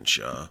machion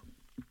sha,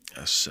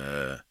 as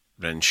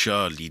ren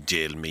sha li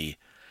deal me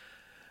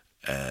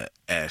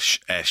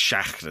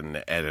schachren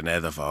an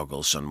ether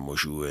fogel son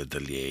mojue de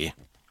lie.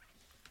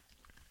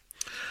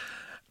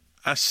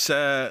 As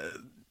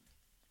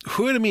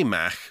huer mi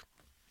mach,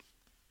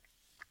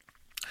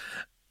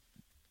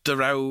 de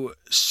rau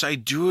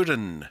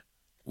Seiduren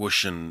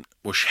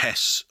was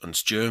Hess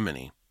ons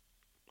Germany.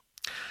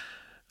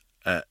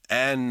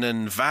 En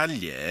een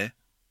valje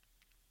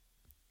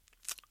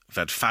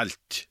werd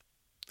falt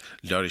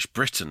Lorish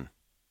Britain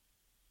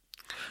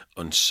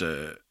ons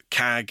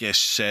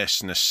kages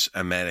sesnes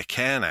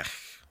Amerikanach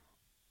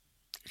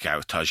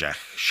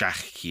gautajach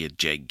shach hier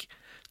jeg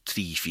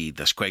trifi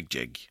das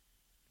quegjeg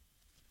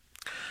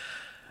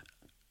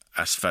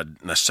as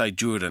vad na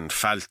Seiduren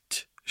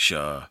falt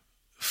sha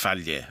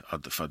falje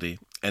ad fadi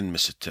en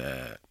miset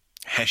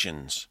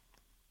Hessians.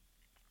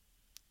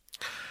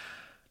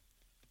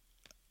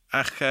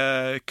 Ach,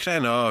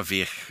 kren á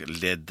vich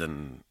lid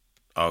an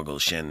agel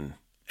sin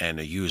en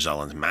a use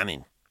allens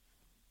manning.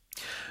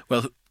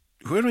 Well,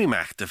 huer mi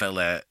mach de vel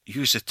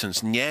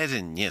usitens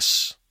njerin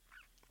nis.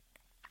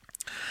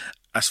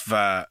 As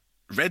va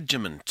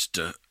regiment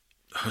de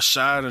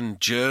Husaren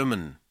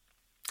German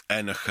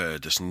enige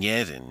des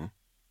njerin,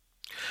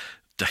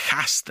 de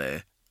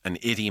gaste an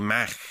iri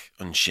mach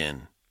an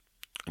sin,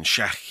 an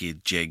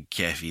shachid jeg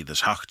kefi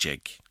des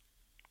hochjeg.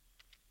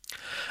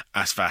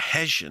 As va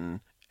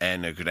Hessian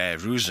en a gre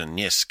rusen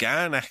nis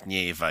ganach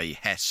nie vai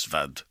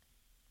hesvad.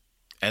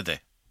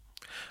 Edde,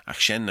 ach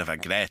sin va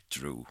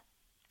gretru.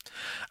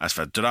 As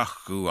va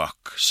drach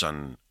uach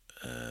son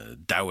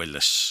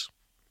dawilis,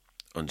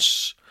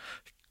 ons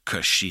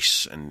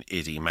kurshis en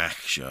iri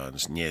machsha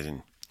ons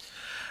nierin.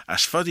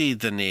 As fodi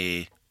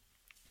dene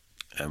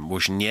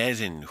was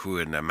nierin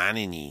huer na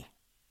manini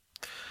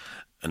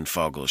en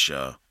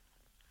fogelsha.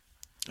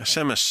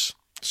 Semus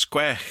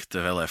squech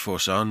de vel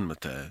force on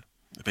met a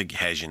big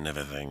hedge and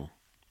everything.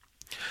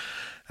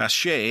 As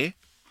she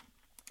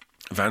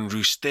van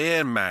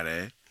Rooster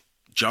mare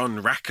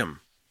John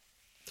Rackham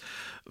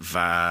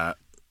va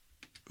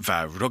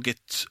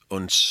rugged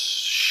ons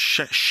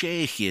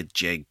sheechid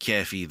jeg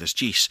kefi das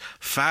gis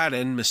far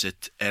en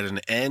misit an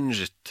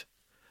enrit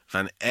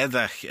van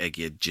edach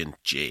egge jint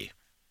je.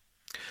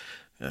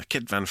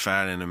 Kid van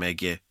far en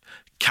megge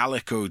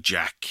Calico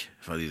Jack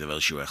for the wel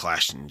sure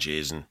clashen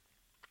Jason.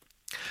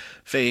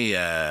 Ve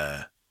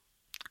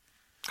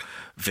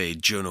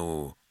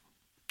Juno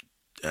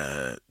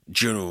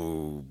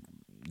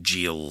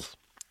Jill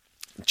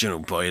Juno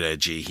Boyle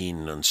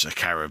Jehin on sa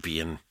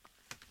Caribbean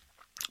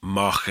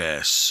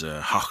Machas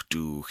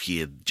Hochdu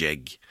Hied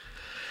Jeg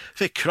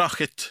Ve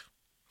Crockett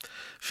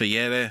Ve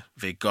Jere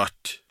Ve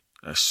Got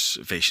as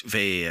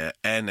Ve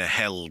Anna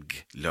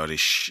Helg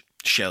Lorish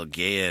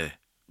Shelgeir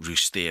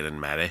Roosteren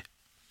Mare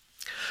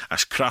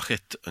as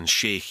Crockett and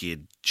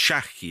Shachid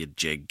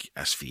Jeg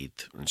as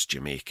feed ons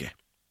Jamaica.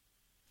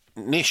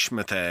 Nish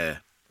met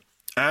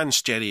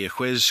Ansterry a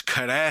quiz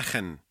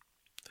Karachen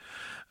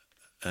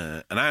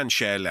an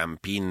anshell am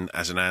pin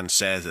as an an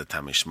says at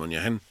Hamish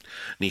Munyahan.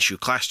 Nishu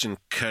question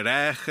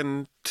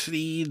Karachen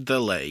 3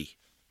 delay.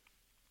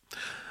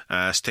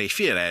 As te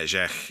fear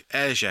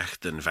ejach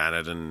den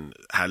vaneren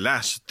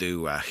halas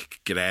duach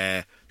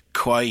gre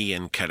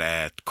quayen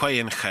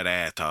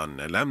charet on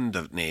a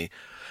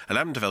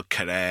lamd vel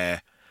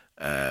care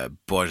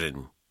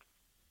borin.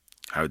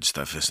 How'd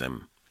stuff is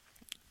them?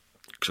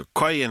 So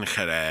quayen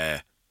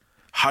care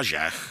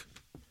hajach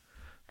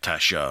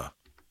tasha.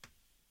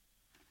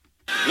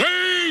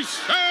 We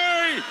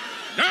say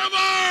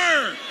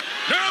never,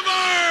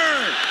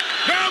 never,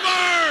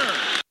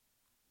 never.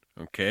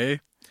 Okay.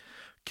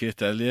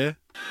 Kirtalia.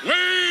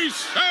 We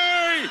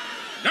say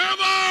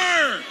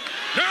never,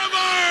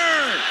 never,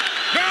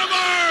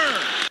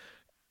 never.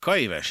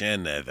 Koiva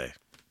shen there.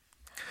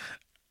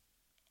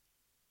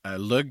 A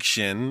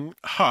lugshin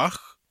hoch.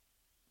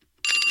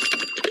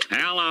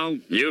 Hello,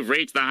 you've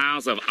reached the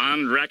house of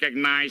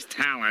unrecognized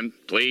talent.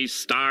 Please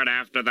start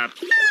after the...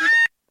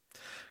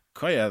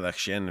 Koya the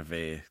shen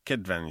ve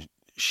kidvan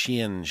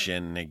shien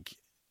shen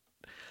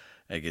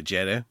eg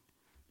jere.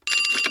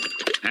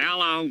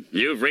 Hello,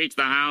 you've reached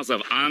the house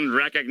of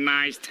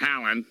unrecognized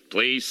talent.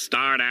 Please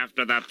start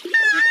after the...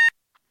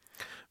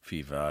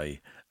 Vivai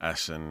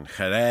as an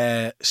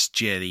chere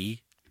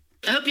stjeri.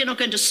 I hope you're not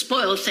going to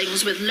spoil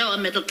things with lower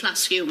middle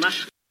class humour.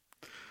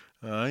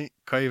 Aye,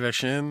 koiva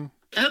shen.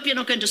 I hope you're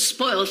not going to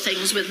spoil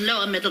things with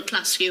lower middle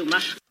class humour.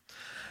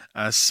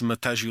 As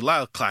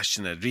matajulal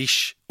clashin a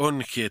rish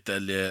unkit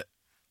ale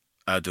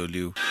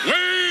adolu.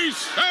 We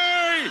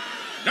say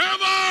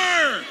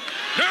never,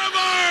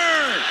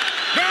 never,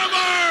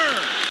 never.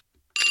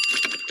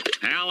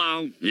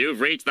 Hello, you've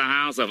reached the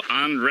house of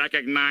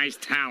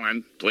unrecognized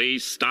talent.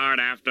 Please start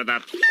after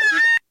the...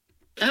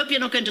 I hope you're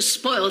not going to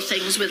spoil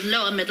things with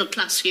lower middle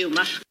class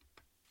humour.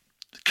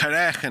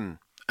 Karachen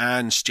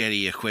and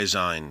steri a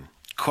quizine.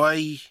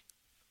 Quai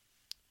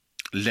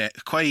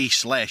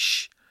quite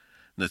lesh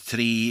na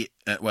three,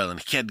 well, in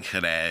kid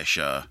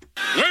sure.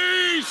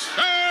 We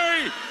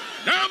say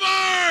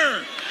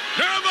never!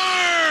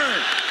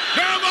 Never!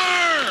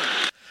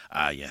 Never!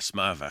 Ah, yes,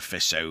 Marva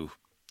Fisso.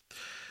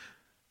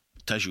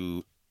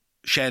 Taju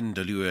Shen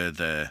de Lua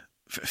the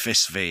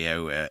Fis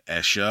Veo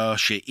sure,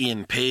 she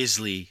Ian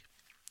Paisley.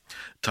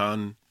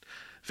 Ton,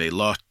 ve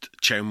lot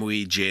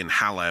Chowmui Jane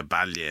Halla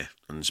Balye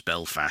ons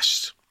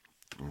Belfast.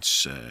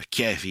 Ons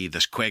Kefi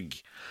this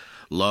Quig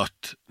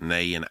lot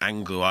nay an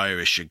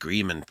Anglo-Irish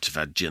agreement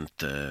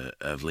vagint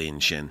of Lane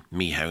Shin,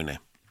 me howne.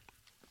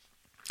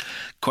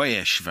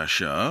 Quayesh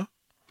Vashaw.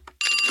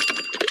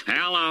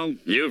 Hello,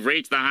 you've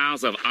reached the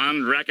house of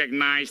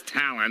unrecognized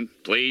talent.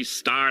 Please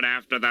start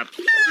after the...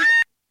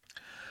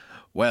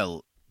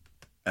 Well,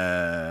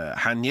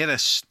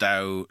 Hanieris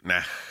thou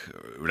nach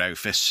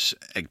Raufis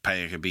eg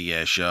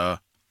Peigabi Shaw.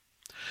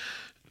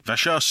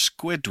 Vashaw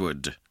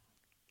Squidward.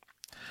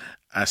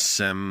 As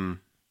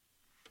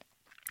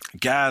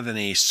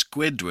Gathany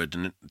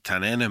Squidward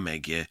tan enemy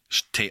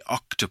te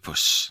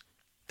octopus.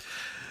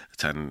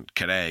 Tan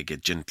Careg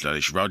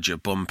gentlerish Roger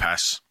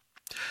Bumpass.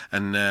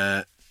 And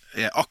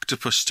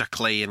octopus ta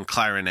clay and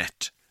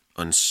clarinet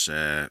uns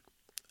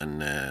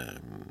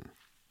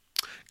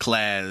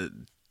Claire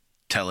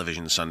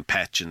television son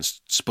Patch and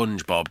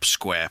SpongeBob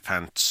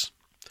SquarePants.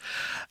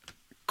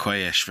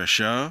 Quayesh for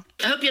sure.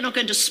 I hope you're not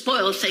going to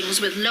spoil things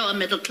with lower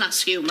middle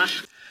class humour.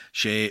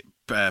 She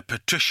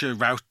Patricia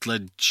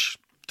Routledge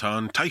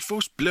ton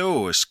Typhus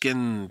Blow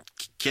skin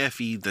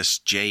Kefi this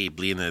J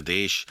Blina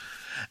Dish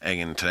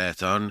Egin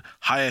Treton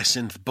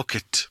Hyacinth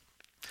Bucket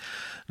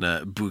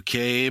na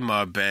Bouquet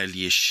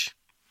Marbellish.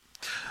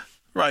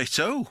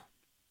 Righto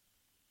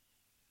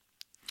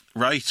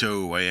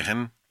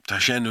Weichen. Ta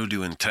shennu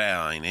doin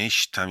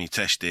treinish, Tammy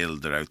Teshdale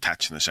der out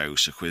tatching us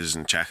house a quiz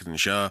and chacking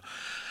shaw,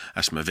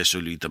 as ma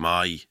visulu de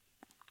mai.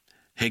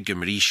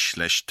 Higgum rish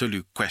lesh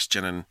tulu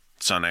questioning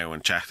son out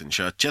and chacking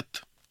shaw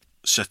chit.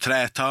 Sa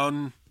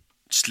treton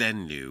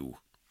slenlu.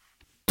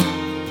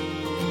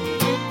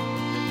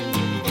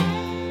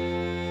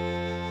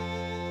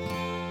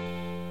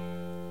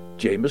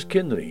 James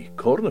Kinry,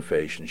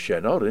 Cornafation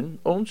Shenorin,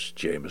 ons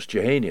James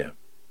Jehania.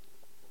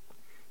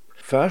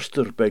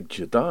 Faster beg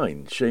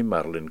Jadain, she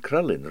Marlin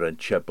Krellin rent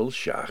Chepel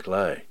Shach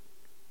Lai.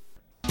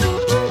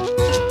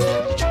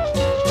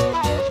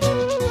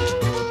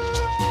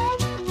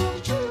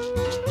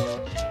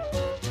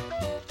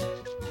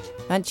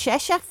 Van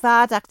Cheshach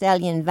Vardak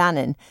Delian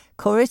Vannon,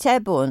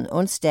 Currite Bun,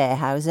 ons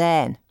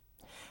Hausen.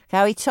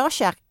 Gawi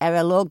Toshach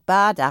Log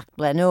Bardak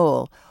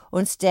Blenol,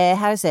 ons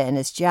Hausen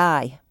as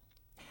Jai.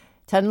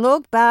 Tan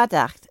Log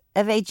Bardacht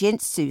a ve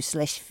jintsu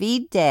slash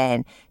feed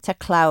den ta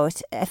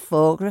clawt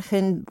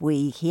fograchen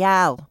bwy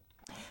hial.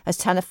 As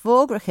tan a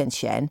fograchen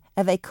shen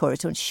a ve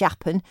currit on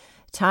shapen,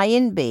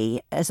 tyen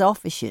be as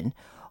offician,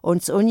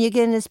 ons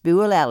unjigen as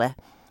buelella,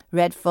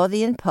 red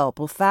foddian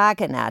popel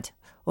faganad,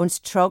 ons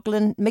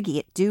troglen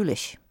magiet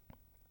doolish.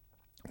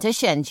 Ta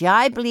shen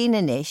jai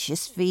blinanish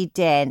as feed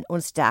den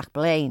ons dach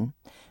blain.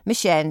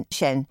 Mishen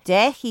shen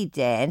dechi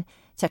den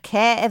ta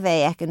care a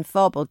ve ek and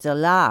fobble de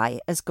lie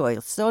as goil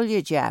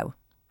solja jow.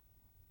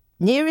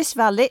 Nearest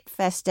var lit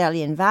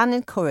festelian van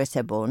en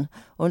curritabun,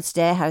 ons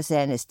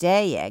hausen as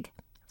dejeg,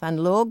 van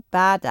log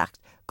bardacht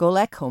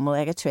gulek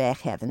hummel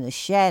trech heaven as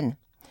shen.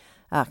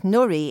 Ach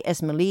nuri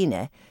as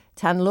Melina,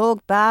 tan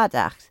log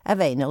bardacht a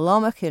vein a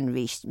lomachan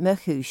reached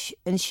mechush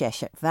en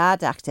sheshak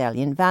vardacht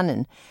elian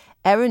vanen,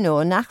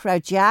 no nach rau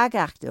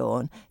jagacht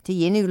on te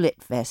yinu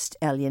lit vest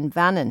elian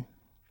vanen.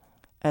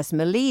 As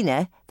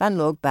Melina van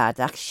log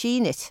bardacht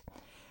sheenit.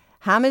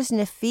 Hammers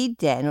na feed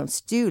den on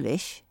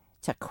stoolish,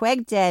 ta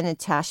queg den en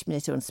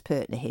tashminit ons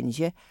pertna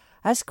hinge,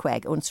 as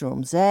queg ons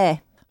rooms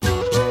there.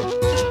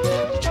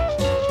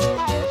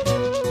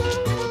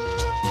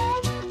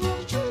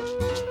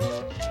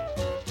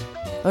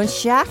 On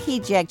shachi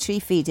jeg tree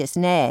feeders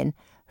nain,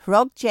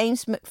 Frog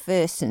James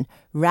McPherson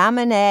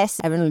ramanes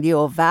erin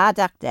leo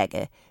vardak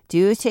degger,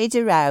 duute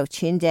de rau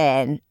chin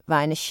den,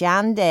 vine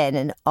shan den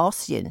en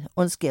ossian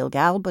ons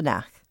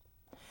gilgalbanach.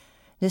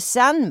 Na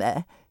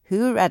sanma,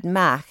 hu rad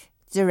mach,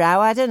 de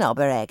rau ad an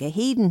ober egger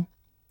heden.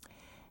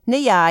 Na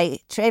jai,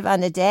 trev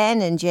an a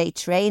den en jay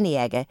trainee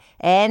egger,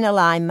 en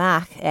alai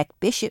mach ek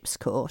Bishop's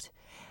Court.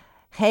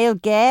 Hail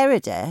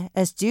gerida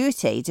as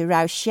duute de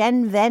rau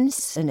shen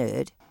vens an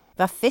erd,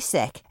 va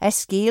fisek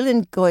eskeel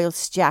en goil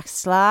jack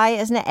sly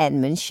as na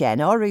enman shen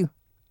oru.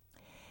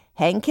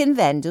 Henkin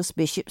vendus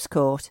Bishop's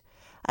Court,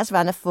 as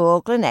van a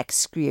foglen ek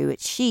screw at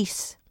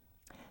shees.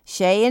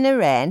 She in a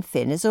ren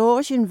fin as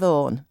orjan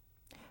vorn.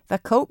 Va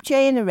cope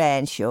jay in a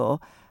ren shaw,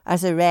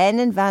 as a ren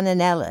and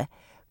vananella,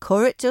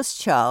 curritus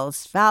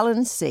Charles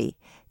Valency,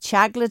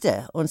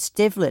 chaglada on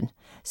stivlin,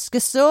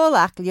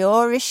 skasolak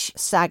liorish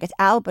sagat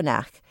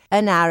albanach,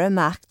 and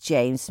aramach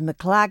James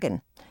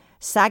McLagan.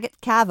 Sagat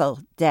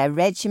Caval, der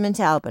Regiment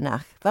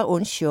Albanach, va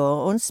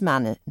unsure uns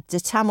mannen de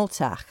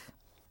Tamiltach.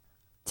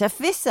 Ta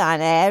fissan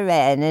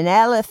ren and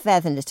ella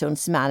feathernet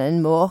uns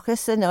mannen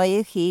morcus and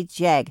oyuchi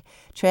jeg,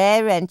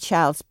 tre ren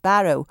Charles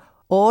Barrow,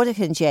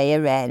 Oordigen jay a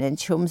ren and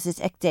chums it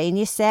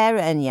ecdania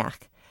Sarah and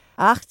yak.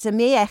 Ach to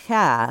me a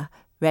ha,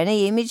 ren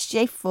a image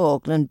jay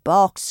Falkland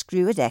box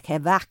screwed ek a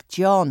vac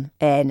John,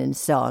 and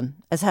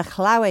son, as her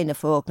chlawin a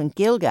Falkland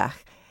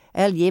gilgach,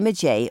 el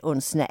yimajay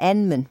uns na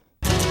enman.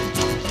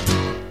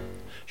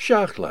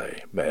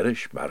 Siachlai,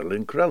 Merish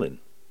Marilyn Krellin.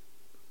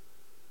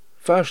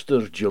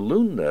 Faster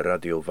Jaloon na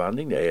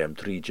radiowanning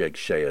AM3 jeg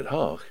Shayad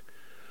Hach,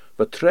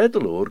 but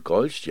tredeloor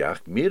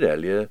goilstjach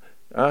Mirelia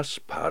as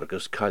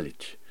Pargus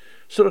College,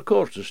 so a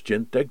courses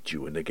gent deg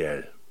June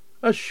agel,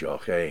 as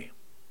shoch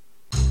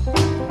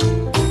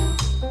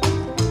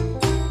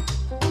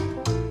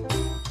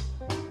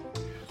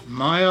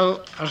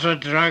Mile as a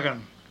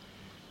dragon,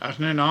 as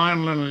an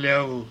island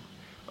lew,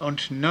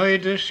 und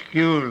neide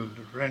skjul,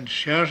 ren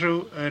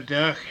shazu a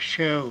dag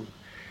show.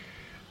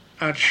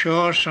 At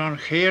shore son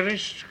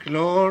gerist,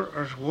 glor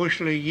as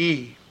wushle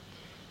ye,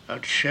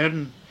 at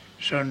sheden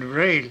son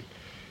rail,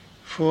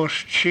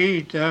 forst chi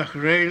dag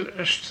rail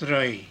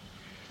astray.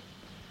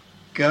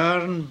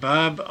 Garn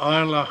bab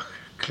eilach,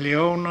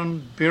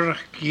 kleonen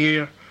birch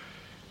gier,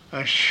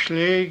 as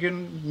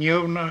slegen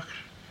njonach,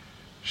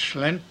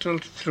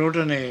 slentelt through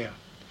the air.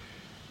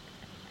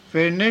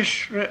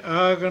 Venisre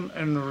agen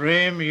en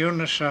reem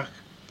unisach,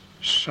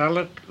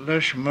 salet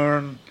les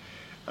murn,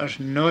 as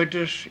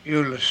noides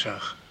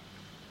ulisach.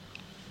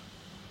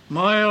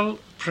 Mile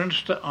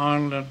Prince de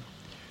Arlen,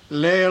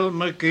 leil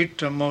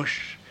magita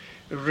mosh,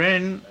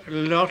 ren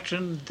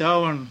lotten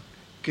down,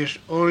 gis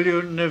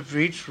olju ne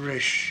vit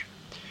rish.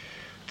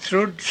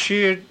 Thrud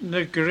sied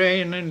ne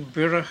grain en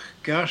birch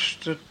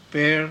gastet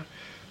bear,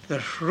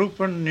 the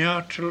roepen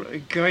njatel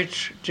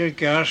geits de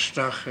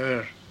gastach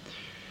er.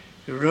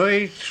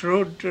 Roi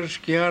thrud as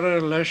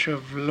gjara les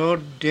of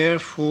vlod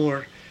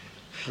dervoor,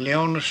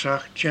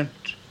 vleonesach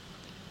gent,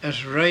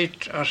 as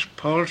right as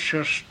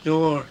Paulsjes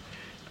door,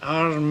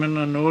 armen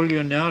en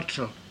olje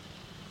njatel.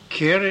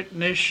 Kerit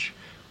nish,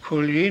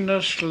 Colina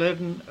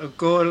sledden a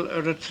goal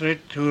a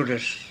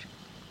treturis.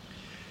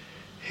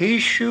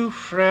 Hishu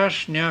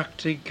fras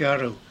njakti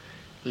garu,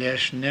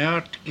 les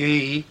njart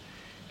gei,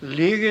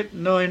 liget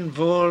noin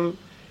vol,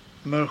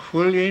 mer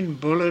huljen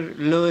buller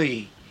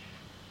lui.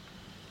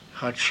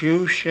 Had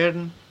shoe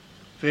sheden,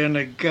 ven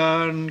a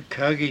garn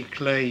kagi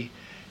clay,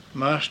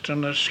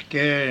 masten a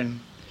scairn,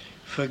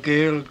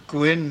 vergeel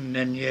gwyn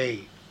en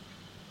ye.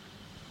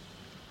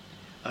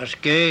 As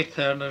gait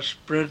an a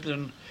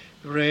spreaden,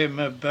 re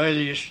me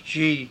balius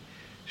G,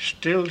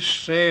 still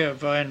say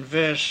vine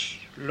ves,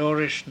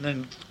 loris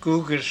nen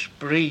gugus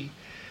brie,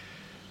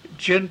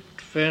 gent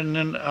ven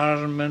en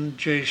armen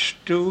j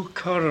stu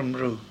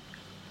kormru,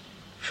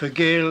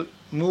 vergeel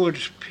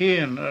moods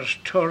peen as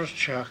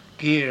torchach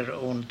gear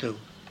ondu.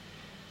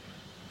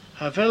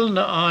 Havel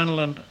na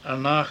Einland a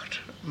nacht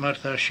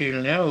met a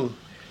schiel nou,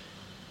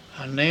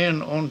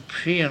 haneen on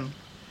peen,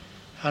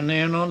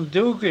 haneen on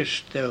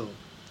dugus do.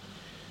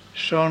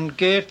 Son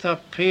geht a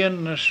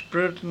peen na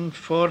sprudden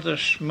for the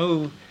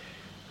smooth,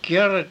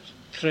 gerrit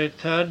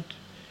tretad,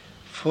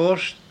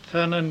 forst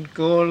than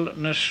goal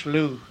na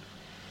slew.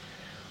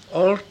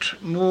 Alt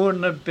moor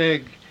na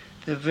beg,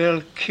 de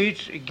wel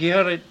kiet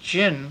gerrit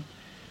gin,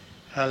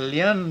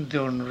 Haljan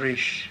doen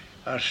rish,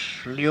 as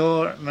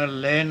ljoor me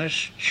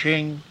lenes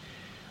ching,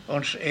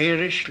 ons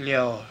erish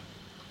ljoor.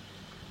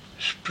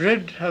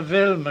 Sprid ha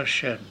wel me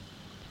shen,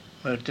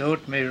 me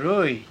dood me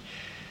rooi,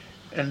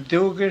 en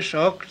dogus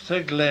ook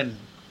the glen.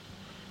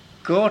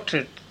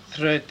 Gotet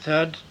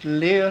tretad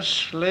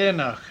leas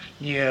lenach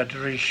niad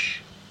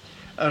rish,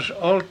 as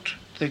alt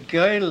the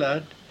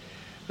gailad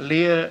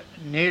lea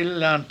ne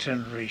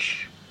lantern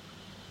rish.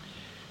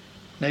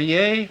 Na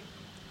ye,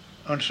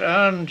 ons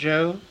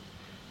aanjou,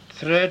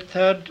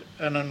 tretad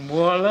en een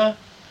mola,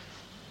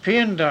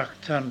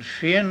 peendacht aan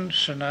veen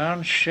zijn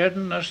aan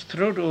sheden as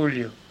trud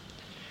olju.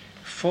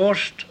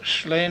 Forst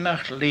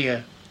slenach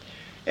lea,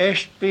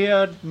 echt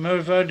bead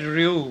mervad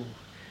riu,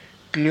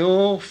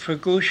 glio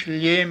vergus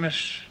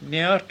lemes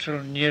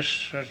njatel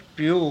nies as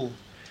biu.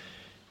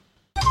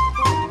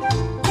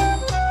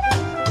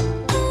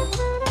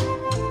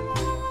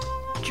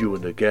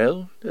 June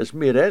agel as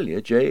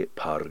Mirelia j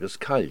Pargus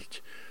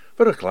Kalt,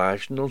 for a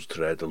clash ons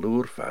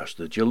tredeloer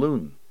faste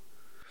jaloon.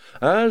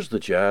 As de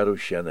jaru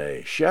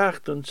shene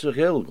schachten zich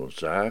heel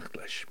gonzacht,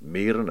 les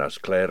mieren as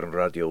klaren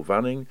radio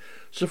vanning,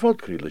 se fod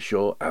kriele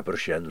show aber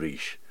shen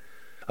rish.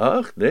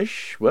 Ach,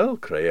 nish, wel,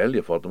 kreel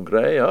je fod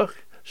grey, ach,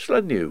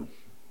 sled new.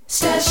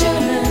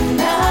 Station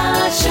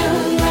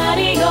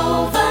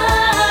Radio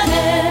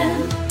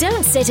Vannin.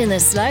 Don't sit in the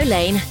slow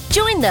lane.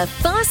 Join the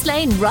fast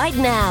lane right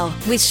now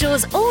with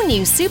Shaw's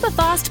all-new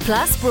Superfast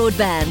Plus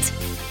broadband.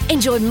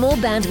 Enjoy more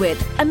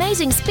bandwidth,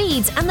 amazing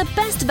speeds and the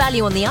best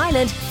value on the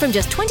island from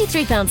just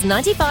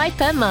 £23.95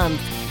 per month.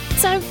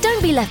 So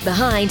don't be left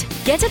behind.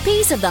 Get a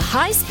piece of the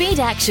high-speed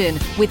action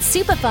with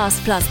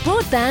Superfast Plus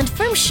broadband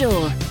from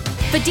Shaw.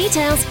 For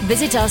details,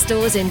 visit our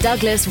stores in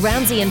Douglas,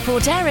 Ramsey and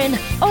Port Erin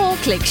or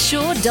click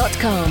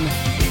shaw.com.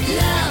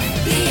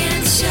 Love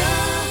being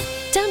Shaw.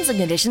 Terms and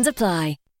conditions apply.